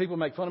things. People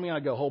make fun of me, and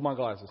I'd go, hold my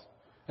glasses.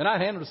 And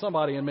I'd hand them to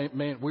somebody, and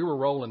man, we were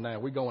rolling now.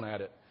 We're going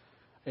at it.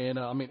 And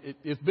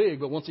it's big,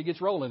 but once it gets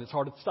rolling, it's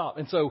hard to stop.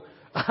 And so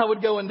I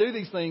would go and do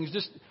these things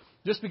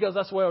just because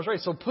that's the way I was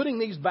raised. So putting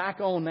these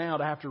back on now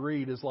to have to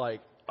read is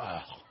like,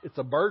 it's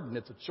a burden,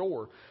 it's a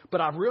chore.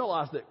 But I've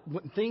realized that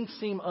when things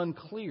seem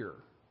unclear,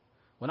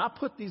 when I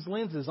put these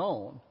lenses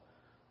on,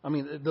 I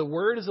mean, the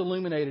word is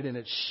illuminated and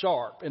it's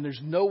sharp, and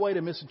there's no way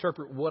to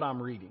misinterpret what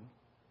I'm reading.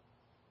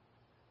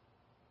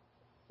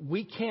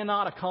 We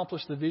cannot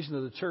accomplish the vision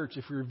of the church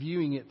if we're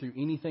viewing it through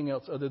anything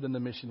else other than the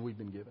mission we've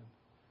been given.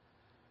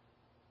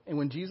 And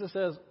when Jesus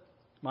says,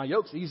 my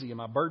yoke's easy and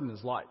my burden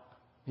is light,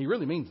 he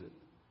really means it.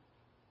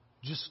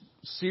 Just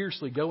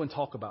seriously go and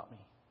talk about me.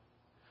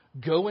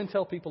 Go and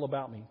tell people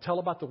about me. Tell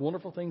about the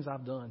wonderful things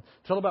I've done.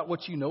 Tell about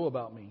what you know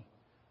about me.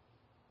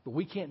 But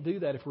we can't do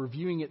that if we're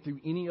viewing it through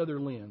any other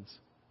lens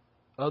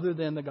other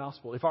than the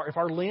gospel. If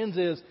our lens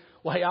is,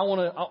 well, hey, I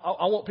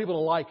want people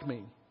to like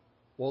me.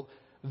 Well,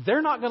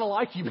 they're not going to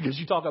like you because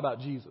you talk about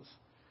Jesus.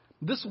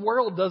 This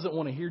world doesn't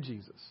want to hear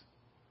Jesus.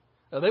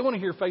 They want to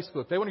hear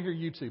Facebook. They want to hear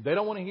YouTube. They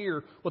don't want to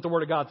hear what the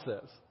Word of God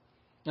says.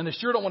 And they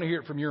sure don't want to hear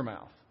it from your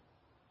mouth.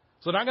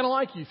 So they're not going to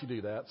like you if you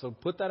do that. So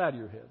put that out of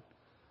your head.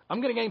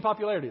 I'm going to gain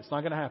popularity. It's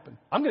not going to happen.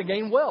 I'm going to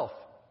gain wealth.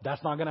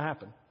 That's not going to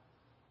happen.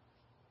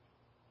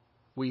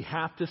 We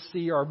have to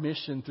see our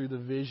mission through the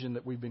vision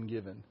that we've been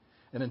given.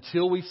 And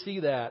until we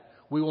see that,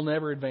 we will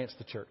never advance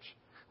the church.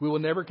 We will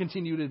never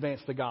continue to advance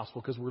the gospel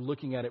because we're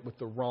looking at it with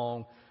the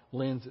wrong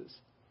lenses.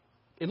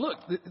 And look,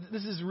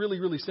 this is really,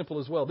 really simple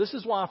as well. This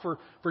is why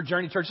for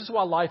Journey Church, this is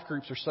why life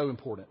groups are so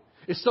important.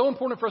 It's so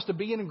important for us to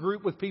be in a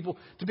group with people,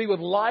 to be with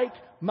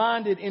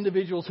like-minded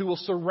individuals who will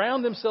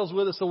surround themselves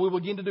with us so we'll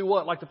begin to do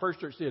what? Like the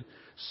first church did.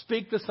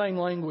 Speak the same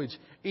language.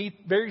 Eat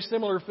very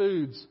similar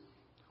foods.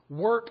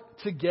 Work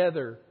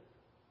together.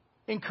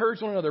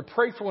 Encourage one another.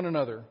 Pray for one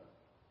another.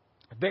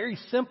 Very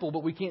simple,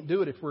 but we can't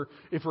do it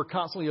if we're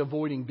constantly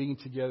avoiding being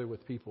together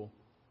with people.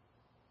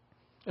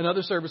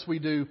 Another service we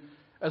do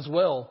as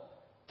well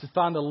to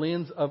find the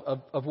lens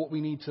of what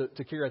we need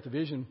to carry out the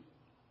vision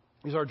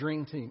is our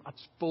dream team. I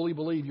fully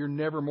believe you're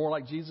never more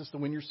like Jesus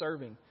than when you're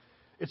serving.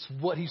 It's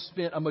what he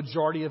spent a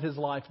majority of his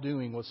life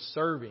doing, was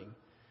serving,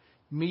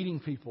 meeting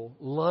people,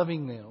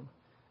 loving them.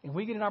 And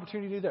we get an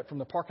opportunity to do that from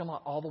the parking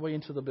lot all the way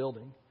into the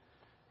building.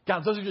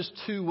 Guys, those are just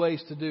two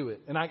ways to do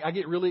it. And I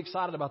get really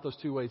excited about those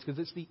two ways because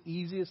it's the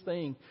easiest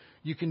thing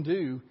you can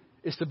do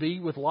is to be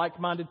with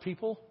like-minded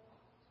people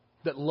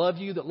that love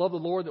you, that love the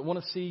Lord, that want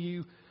to see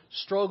you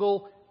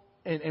struggle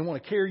and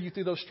want to carry you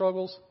through those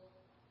struggles.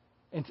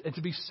 And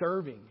to be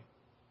serving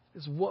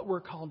is what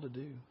we're called to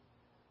do.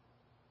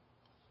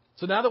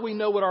 So now that we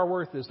know what our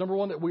worth is, number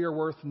one, that we are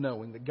worth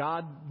knowing, that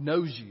God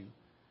knows you.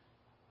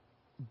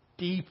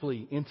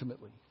 deeply,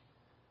 intimately.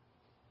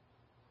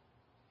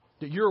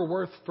 That you're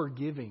worth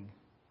forgiving.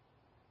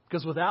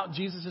 Because without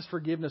Jesus'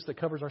 forgiveness that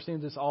covers our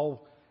sins, it's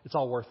all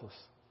worthless.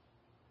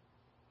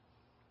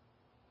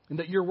 And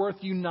that you're worth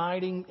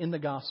uniting in the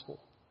gospel.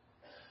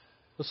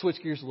 Let's switch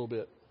gears a little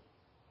bit.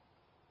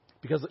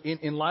 Because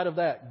in light of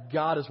that,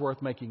 God is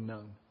worth making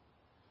known.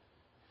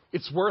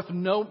 It's worth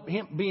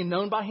being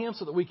known by Him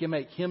so that we can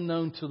make Him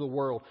known to the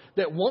world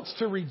that wants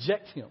to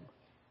reject Him.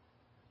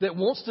 That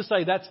wants to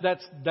say,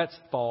 that's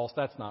false,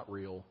 that's not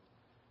real.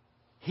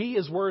 He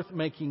is worth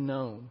making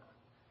known.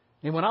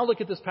 And when I look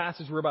at this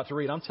passage we're about to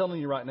read, I'm telling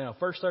you right now,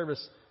 first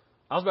service,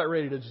 I was about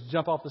ready to just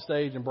jump off the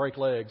stage and break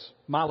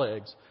my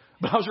legs.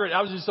 But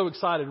I was just so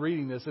excited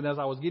reading this. And as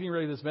I was getting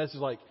ready this message,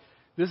 like,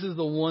 this is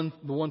the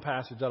one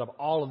passage out of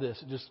all of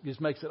this. It just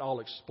makes it all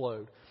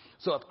explode.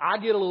 So if I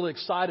get a little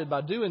excited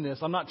by doing this,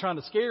 I'm not trying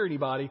to scare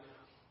anybody,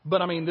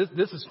 but I mean,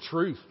 this is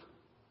truth.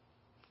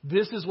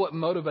 This is what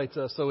motivates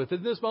us. So if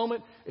in this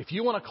moment, if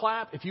you want to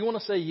clap, if you want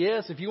to say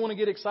yes, if you want to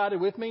get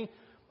excited with me,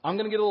 I'm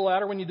going to get a little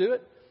louder when you do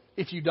it.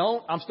 If you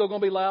don't, I'm still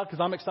going to be loud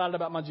because I'm excited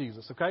about my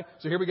Jesus. Okay?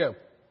 So here we go.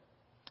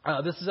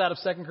 This is out of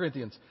 2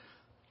 Corinthians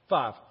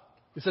 5.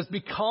 It says,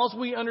 because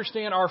we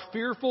understand our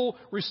fearful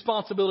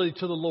responsibility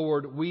to the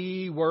Lord,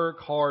 we work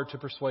hard to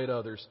persuade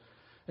others.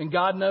 And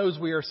God knows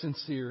we are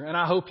sincere. And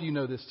I hope you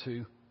know this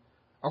too.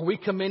 Are we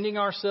commending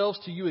ourselves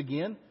to you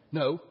again?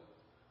 No.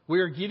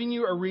 We are giving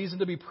you a reason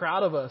to be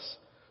proud of us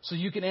so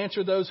you can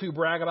answer those who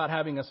brag about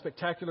having a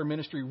spectacular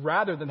ministry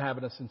rather than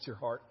having a sincere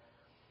heart.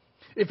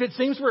 If it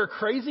seems we're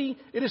crazy,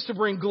 it is to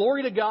bring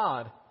glory to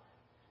God.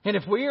 And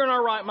if we are in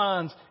our right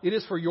minds, it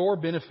is for your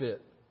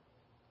benefit.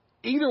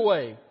 Either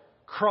way,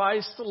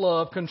 Christ's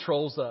love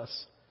controls us.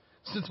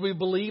 Since we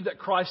believe that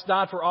Christ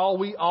died for all,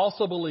 we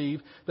also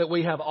believe that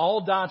we have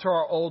all died to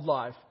our old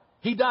life.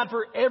 He died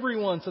for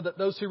everyone so that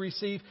those who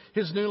receive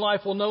His new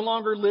life will no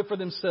longer live for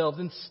themselves.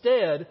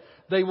 Instead,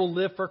 they will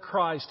live for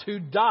Christ, who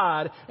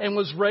died and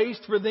was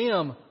raised for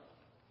them.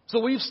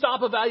 So we've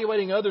stopped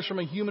evaluating others from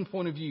a human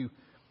point of view.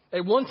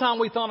 At one time,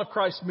 we thought of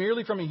Christ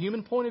merely from a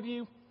human point of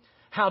view.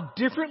 How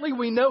differently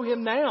we know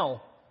Him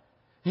now.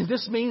 And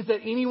this means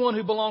that anyone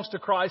who belongs to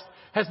Christ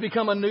has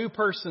become a new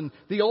person.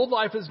 The old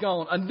life is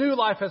gone. A new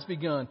life has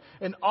begun.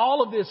 And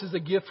all of this is a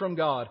gift from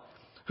God,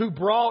 who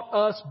brought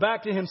us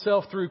back to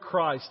Himself through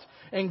Christ.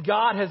 And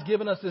God has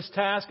given us this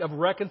task of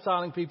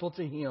reconciling people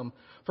to Him.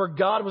 For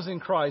God was in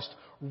Christ,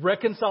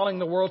 reconciling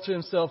the world to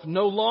Himself,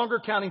 no longer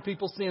counting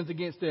people's sins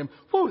against them.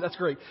 Whew, that's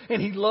great.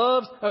 And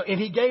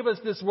He gave us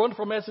this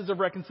wonderful message of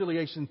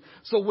reconciliation.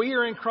 So we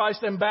are in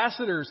Christ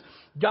ambassadors.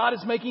 God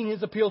is making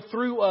His appeal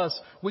through us.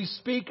 We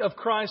speak of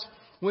Christ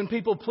when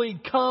people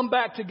plead, come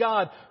back to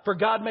God. For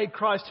God made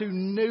Christ who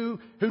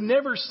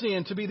never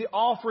sinned to be the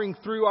offering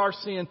through our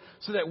sin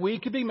so that we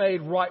could be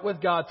made right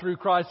with God through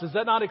Christ. Does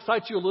that not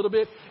excite you a little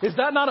bit? Is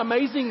that not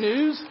amazing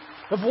news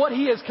of what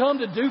He has come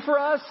to do for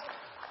us?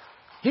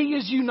 He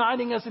is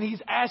uniting us and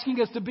He's asking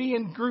us to be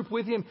in group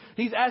with Him.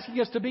 He's asking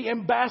us to be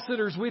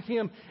ambassadors with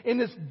Him in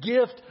this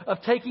gift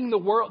of taking the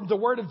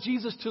word of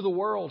Jesus to the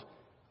world.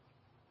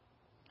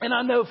 And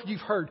I know if you've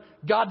heard,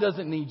 God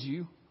doesn't need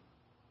you.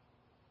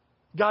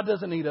 God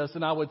doesn't need us.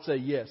 And I would say,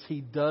 yes,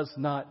 He does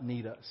not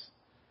need us.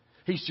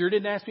 He sure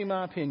didn't ask me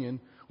my opinion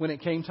when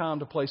it came time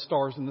to place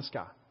stars in the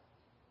sky.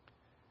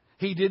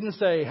 He didn't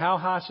say, how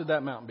high should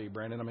that mountain be,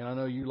 Brandon? I mean, I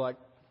know you like,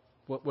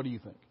 what do you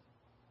think?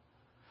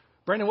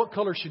 Brandon, what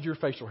color should your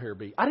facial hair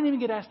be? I didn't even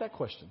get asked that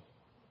question.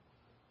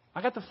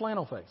 I got the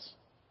flannel face.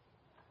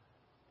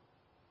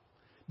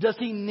 Does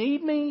He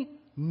need me?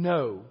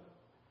 No.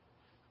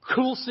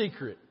 Cool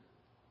secret.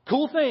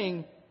 Cool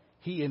thing.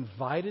 He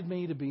invited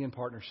me to be in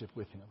partnership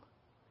with Him.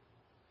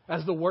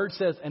 As the word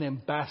says, an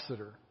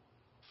ambassador.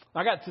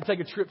 I got to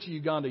take a trip to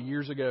Uganda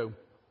years ago.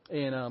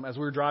 And as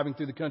we were driving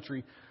through the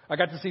country, I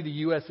got to see the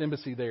U.S.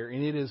 Embassy there.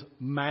 And it is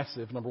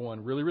massive, number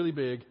one. Really, really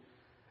big.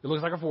 It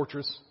looks like a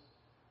fortress.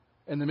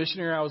 And the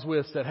missionary I was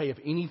with said, hey, if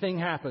anything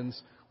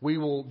happens, we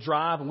will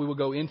drive and we will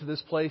go into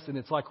this place. And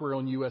it's like we're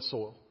on U.S.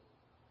 soil.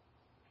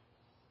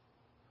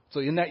 So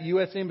in that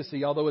U.S.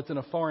 Embassy, although it's in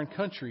a foreign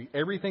country,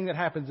 everything that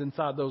happens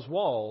inside those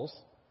walls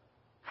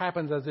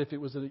happens as if it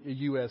was a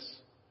U.S.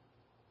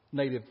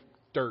 native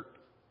dirt.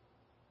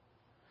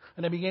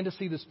 And I began to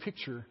see this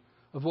picture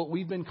of what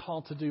we've been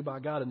called to do by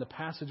God. In the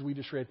passage we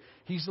just read,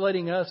 He's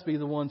letting us be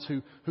the ones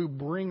who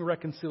bring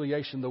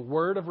reconciliation, the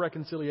word of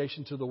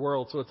reconciliation to the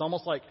world. So it's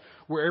almost like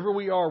wherever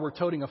we are, we're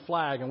toting a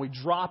flag and we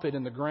drop it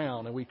in the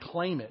ground and we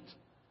claim it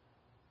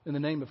in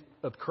the name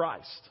of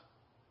Christ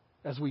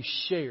as we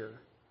share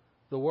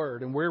the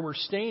word. And where we're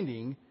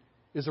standing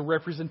is a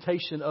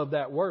representation of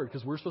that word,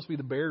 because we're supposed to be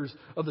the bearers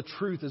of the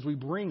truth as we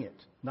bring it.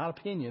 Not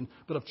opinion,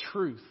 but of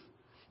truth.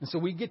 And so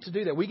we get to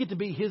do that. We get to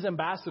be His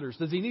ambassadors.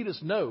 Does He need us?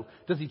 No.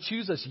 Does He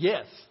choose us?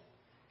 Yes.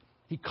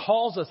 He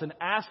calls us and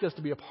asks us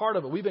to be a part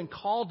of it. We've been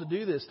called to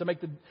do this, to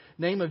make the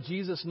name of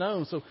Jesus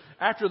known. So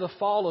after the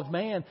fall of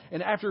man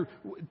and after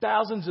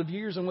thousands of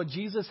years and what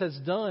Jesus has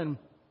done,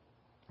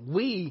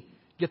 we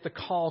get the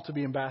call to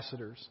be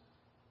ambassadors.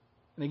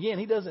 And again,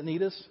 He doesn't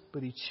need us,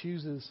 but He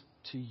chooses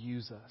to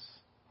use us.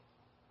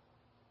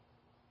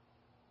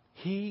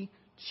 He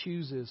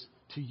chooses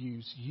to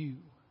use you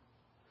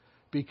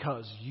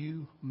because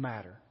you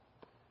matter.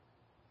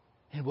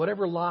 And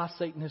whatever lie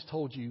Satan has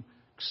told you,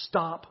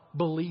 stop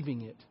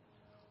believing it.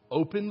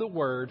 Open the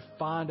Word,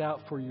 find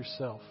out for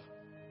yourself.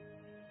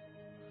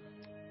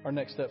 Our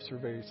next steps are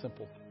very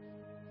simple.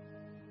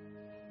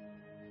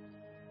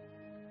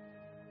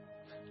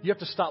 You have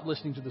to stop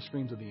listening to the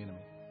screams of the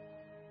enemy.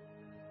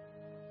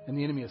 And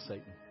the enemy is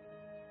Satan.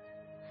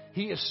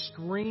 He is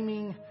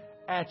screaming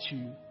at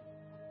you.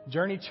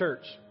 Journey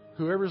Church,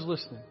 whoever's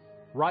listening,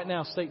 right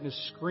now Satan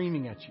is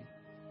screaming at you.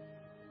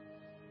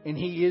 And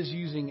he is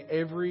using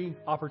every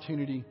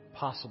opportunity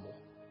possible.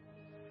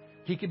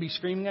 He could be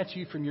screaming at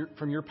you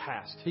from your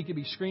past. He could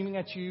be screaming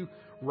at you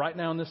right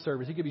now in this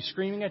service. He could be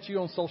screaming at you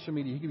on social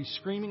media. He could be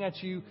screaming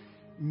at you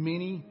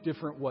many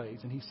different ways.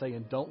 And he's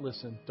saying, don't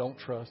listen, don't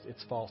trust,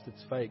 it's false,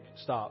 it's fake,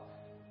 stop.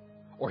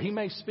 Or he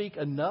may speak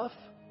enough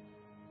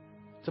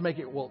to make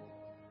it, well,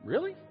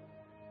 really?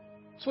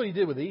 That's what he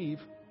did with Eve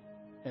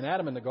and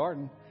Adam in the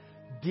garden.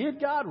 Did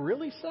God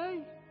really say?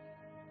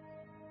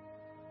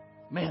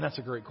 Man, that's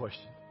a great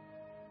question.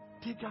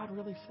 Did God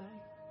really say?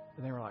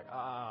 And they were like,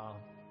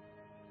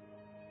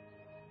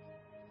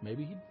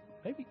 maybe,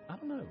 I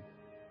don't know.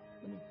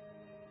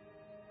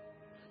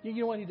 You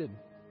know what? He didn't.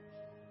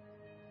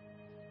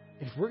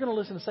 If we're going to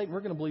listen to Satan, we're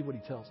going to believe what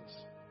he tells us.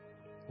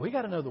 We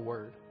got to know the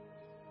Word.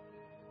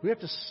 We have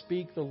to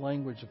speak the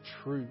language of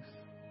truth.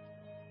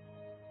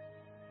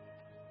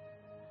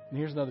 And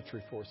here's another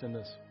truth for us in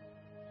this.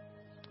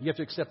 You have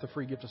to accept the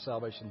free gift of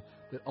salvation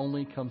that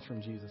only comes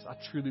from Jesus. I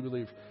truly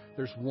believe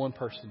there's one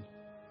person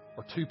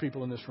or two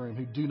people in this room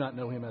who do not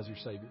know Him as your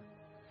Savior.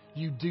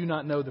 You do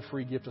not know the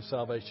free gift of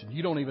salvation.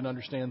 You don't even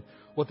understand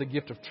what the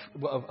gift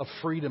of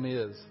freedom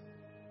is.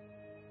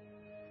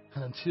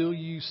 And until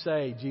you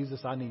say,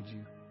 Jesus, I need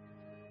you.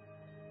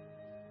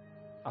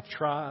 I've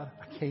tried.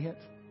 I can't.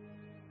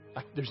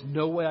 There's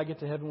no way I get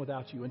to heaven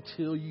without you.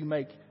 Until you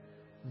make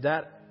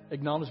that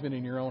acknowledgement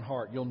in your own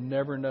heart, you'll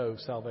never know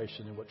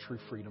salvation and what true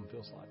freedom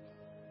feels like.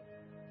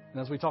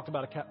 And as we talked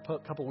about a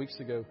couple weeks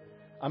ago,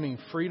 I mean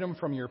freedom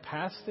from your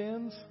past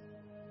sins,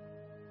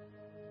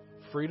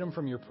 freedom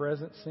from your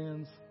present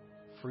sins,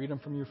 freedom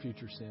from your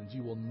future sins.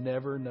 You will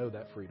never know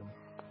that freedom.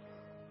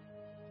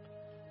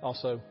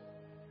 Also,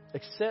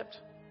 accept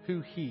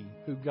who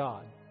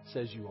God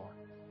says you are.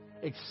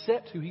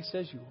 Accept who He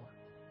says you are.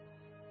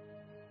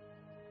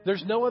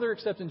 There's no other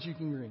acceptance you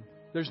can bring.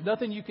 There's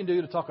nothing you can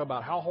do to talk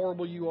about how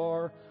horrible you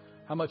are,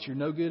 how much you're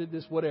no good at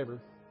this, whatever.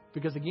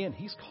 Because again,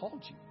 He's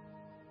called you.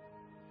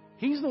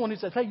 He's the one who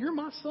says, hey, you're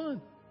my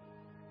son.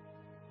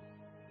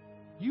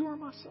 You are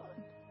my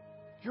son.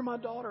 You're my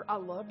daughter. I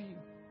love you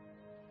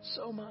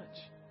so much.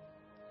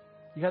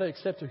 You got to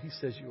accept who He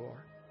says you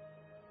are.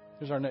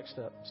 Here's our next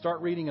step.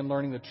 Start reading and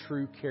learning the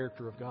true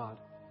character of God.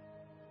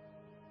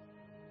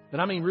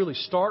 And I mean really,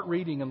 start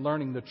reading and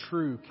learning the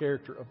true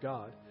character of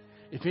God.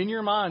 If in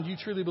your mind you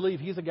truly believe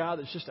He's a guy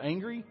that's just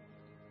angry,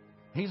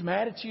 He's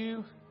mad at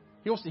you,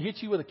 He wants to hit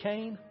you with a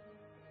cane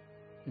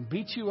and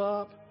beat you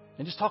up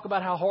and just talk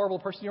about how horrible a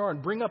person you are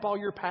and bring up all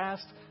your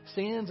past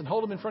sins and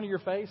hold them in front of your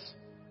face,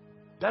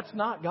 that's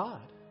not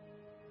God.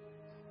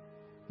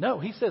 No,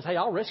 He says, hey,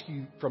 I'll rescue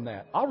you from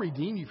that. I'll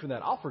redeem you from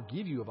that. I'll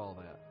forgive you of all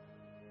that.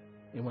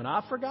 And when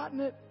I've forgotten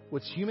it,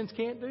 which humans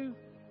can't do,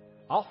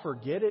 I'll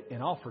forget it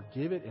and I'll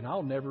forgive it and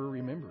I'll never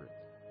remember it.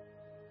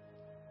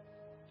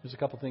 There's a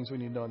couple things we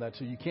need to know on that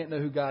too. You can't know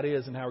who God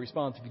is and how He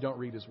responds if you don't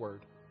read His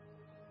Word.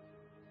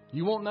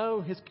 You won't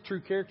know His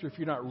true character if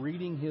you're not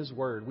reading His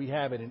Word. We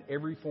have it in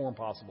every form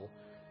possible.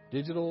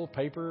 Digital,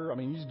 paper, I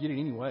mean, you just get it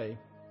anyway.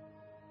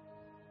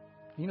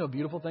 You know a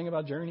beautiful thing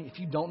about Journey? If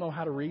you don't know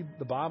how to read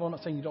the Bible, I'm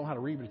not saying you don't know how to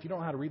read, but if you don't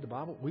know how to read the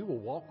Bible, we will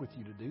walk with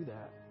you to do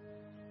that.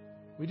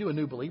 We do a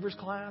new believers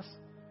class.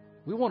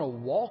 We want to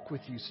walk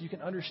with you so you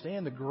can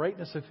understand the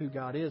greatness of who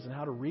God is and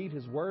how to read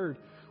His Word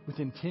with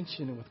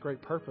intention and with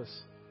great purpose.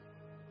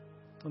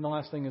 And the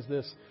last thing is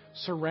this.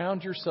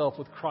 Surround yourself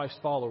with Christ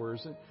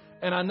followers.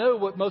 And I know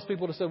what most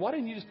people have said, why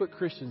didn't you just put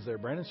Christians there,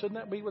 Brandon? Shouldn't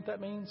that be what that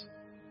means?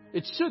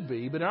 It should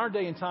be, but in our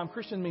day and time,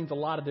 Christian means a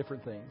lot of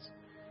different things.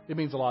 It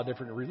means a lot of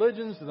different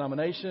religions,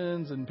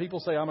 denominations, and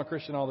people say I'm a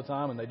Christian all the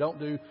time and they don't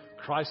do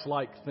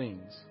Christ-like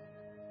things.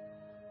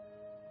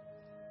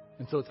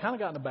 And so it's kind of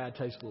gotten a bad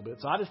taste a little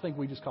bit. So I just think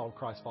we just call them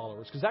Christ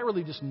followers because that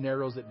really just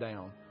narrows it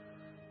down.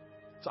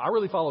 So I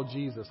really follow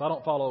Jesus. I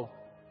don't follow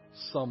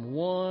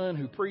someone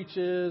who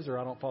preaches, or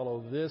I don't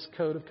follow this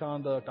code of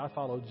conduct. I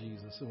follow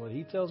Jesus. And what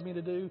He tells me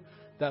to do,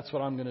 that's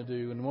what I'm going to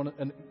do.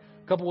 And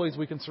a couple ways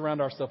we can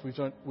surround ourselves.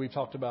 We've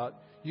talked about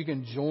you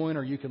can join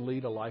or you can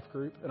lead a life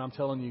group. And I'm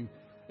telling you,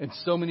 and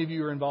so many of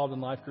you are involved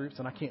in life groups,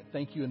 and I can't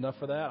thank you enough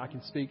for that. I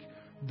can speak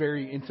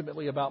very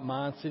intimately about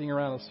mine, sitting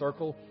around a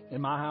circle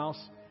in my house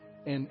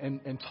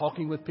and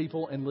talking with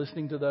people and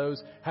listening to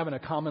those, having a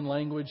common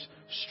language,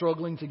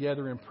 struggling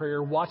together in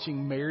prayer,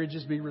 watching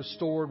marriages be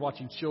restored,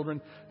 watching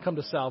children come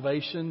to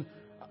salvation.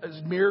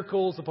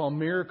 Miracles upon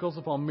miracles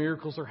upon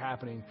miracles are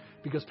happening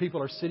because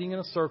people are sitting in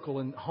a circle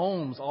in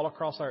homes all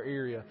across our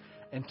area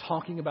and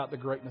talking about the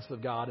greatness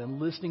of God and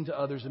listening to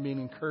others and being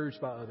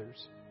encouraged by others.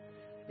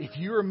 If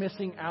you are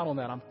missing out on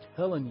that, I'm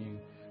telling you,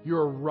 you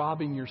are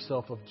robbing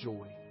yourself of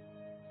joy.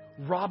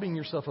 Robbing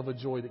yourself of a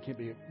joy that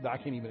I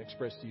can't even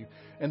express to you.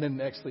 And then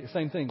next,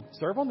 same thing.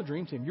 Serve on the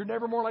dream team. You're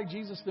never more like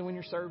Jesus than when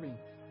you're serving.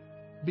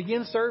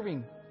 Begin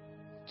serving.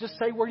 Just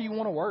say where you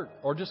want to work,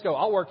 or just go,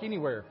 I'll work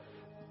anywhere.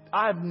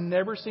 I've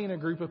never seen a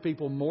group of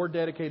people more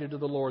dedicated to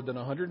the Lord than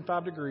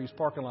 105 degrees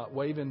parking lot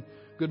waving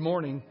good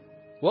morning,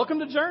 welcome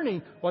to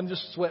Journey, while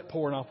just sweat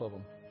pouring off of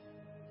them.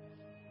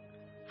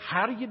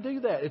 How do you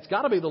do that? It's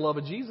got to be the love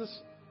of Jesus.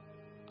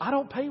 I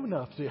don't pay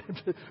enough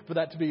for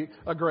that to be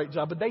a great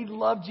job, but they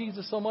love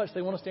Jesus so much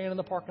they want to stand in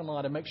the parking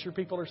lot and make sure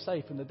people are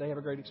safe and that they have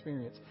a great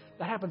experience.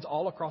 That happens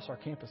all across our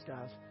campus,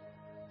 guys,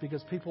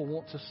 because people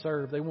want to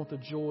serve. They want the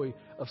joy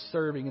of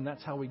serving, and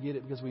that's how we get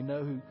it, because we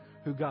know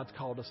who God's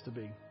called us to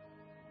be.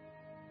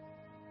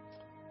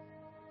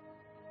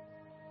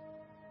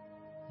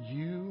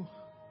 You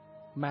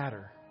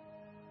matter.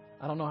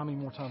 I don't know how many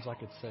more times I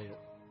could say it,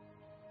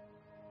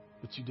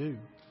 but you do.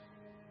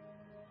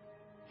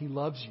 He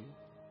loves you.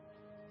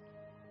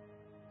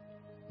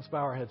 Let's bow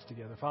our heads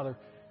together. Father,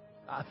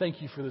 I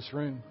thank you for this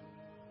room.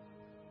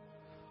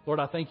 Lord,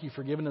 I thank you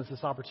for giving us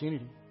this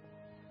opportunity.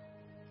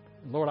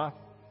 And Lord, I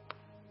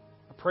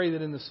pray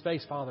that in this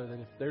space, Father, that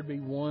if there'd be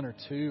one or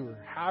two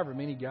or however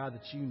many, God,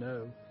 that you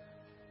know,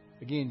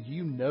 again,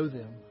 you know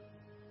them,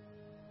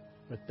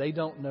 but they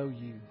don't know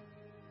you.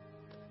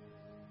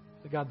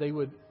 That, God, they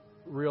would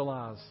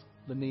realize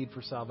the need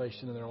for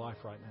salvation in their life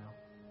right now.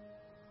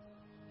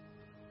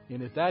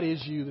 And if that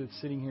is you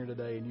that's sitting here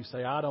today and you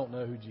say, I don't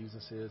know who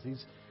Jesus is,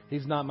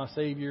 He's not my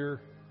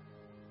Savior,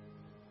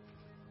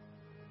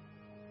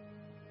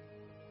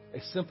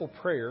 a simple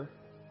prayer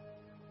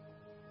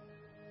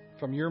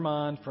from your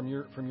mind, from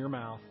your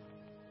mouth,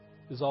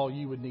 is all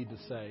you would need to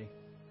say.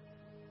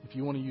 If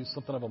you want to use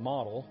something of a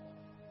model,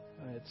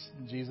 it's,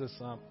 Jesus,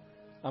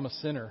 I'm a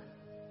sinner.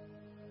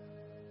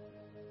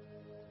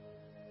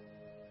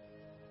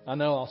 I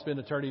know I'll spend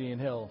eternity in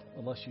hell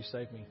unless you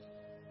save me.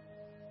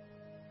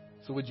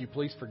 So would you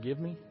please forgive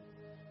me?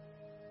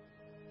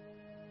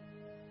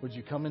 Would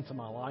you come into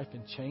my life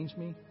and change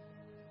me?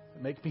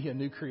 Make me a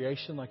new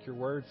creation like your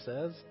word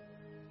says?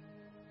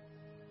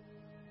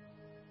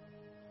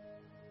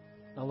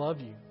 I love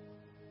you.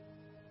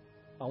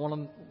 I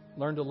want to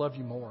learn to love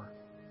you more.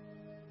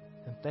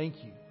 And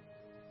thank you.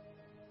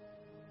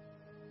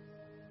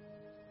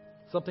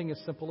 Something as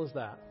simple as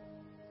that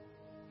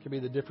can be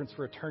the difference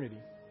for eternity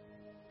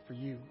for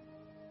you.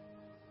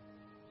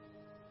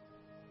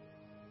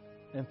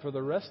 And for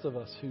the rest of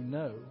us who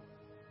know,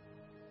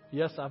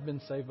 yes, I've been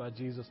saved by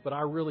Jesus, but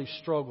I really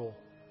struggle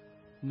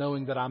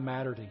knowing that I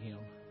matter to Him.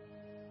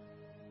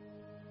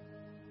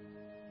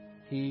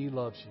 He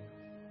loves you.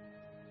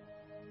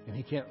 And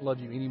He can't love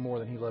you any more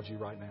than He loves you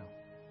right now.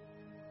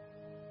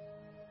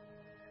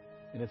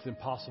 And it's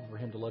impossible for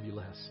Him to love you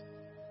less.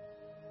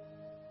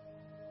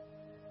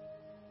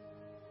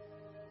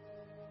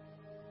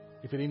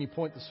 If at any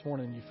point this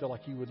morning you feel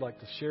like you would like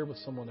to share with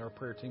someone, our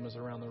prayer team is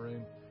around the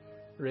room,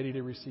 ready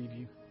to receive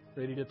you,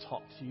 ready to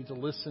talk to you, to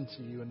listen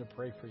to you, and to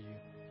pray for you,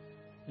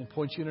 and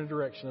point you in a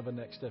direction of a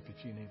next step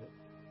if you need it.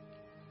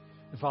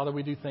 And Father,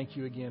 we do thank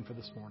you again for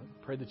this morning.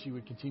 Pray that you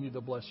would continue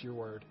to bless your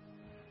word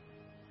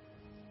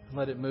and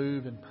let it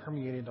move and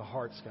permeate into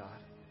hearts, God,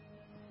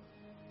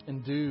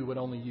 and do what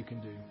only you can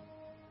do.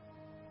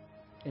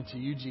 And to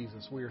you,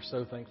 Jesus, we are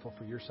so thankful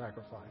for your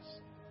sacrifice.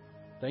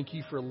 Thank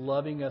you for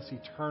loving us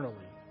eternally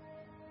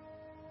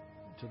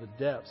to the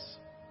depths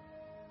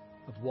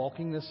of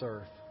walking this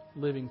earth,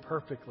 living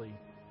perfectly,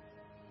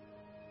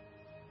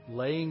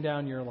 laying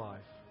down your life,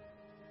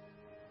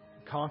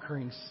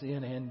 conquering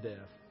sin and death,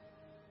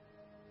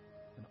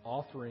 and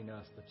offering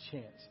us the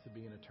chance to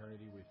be in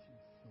eternity with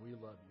you. We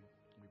love you.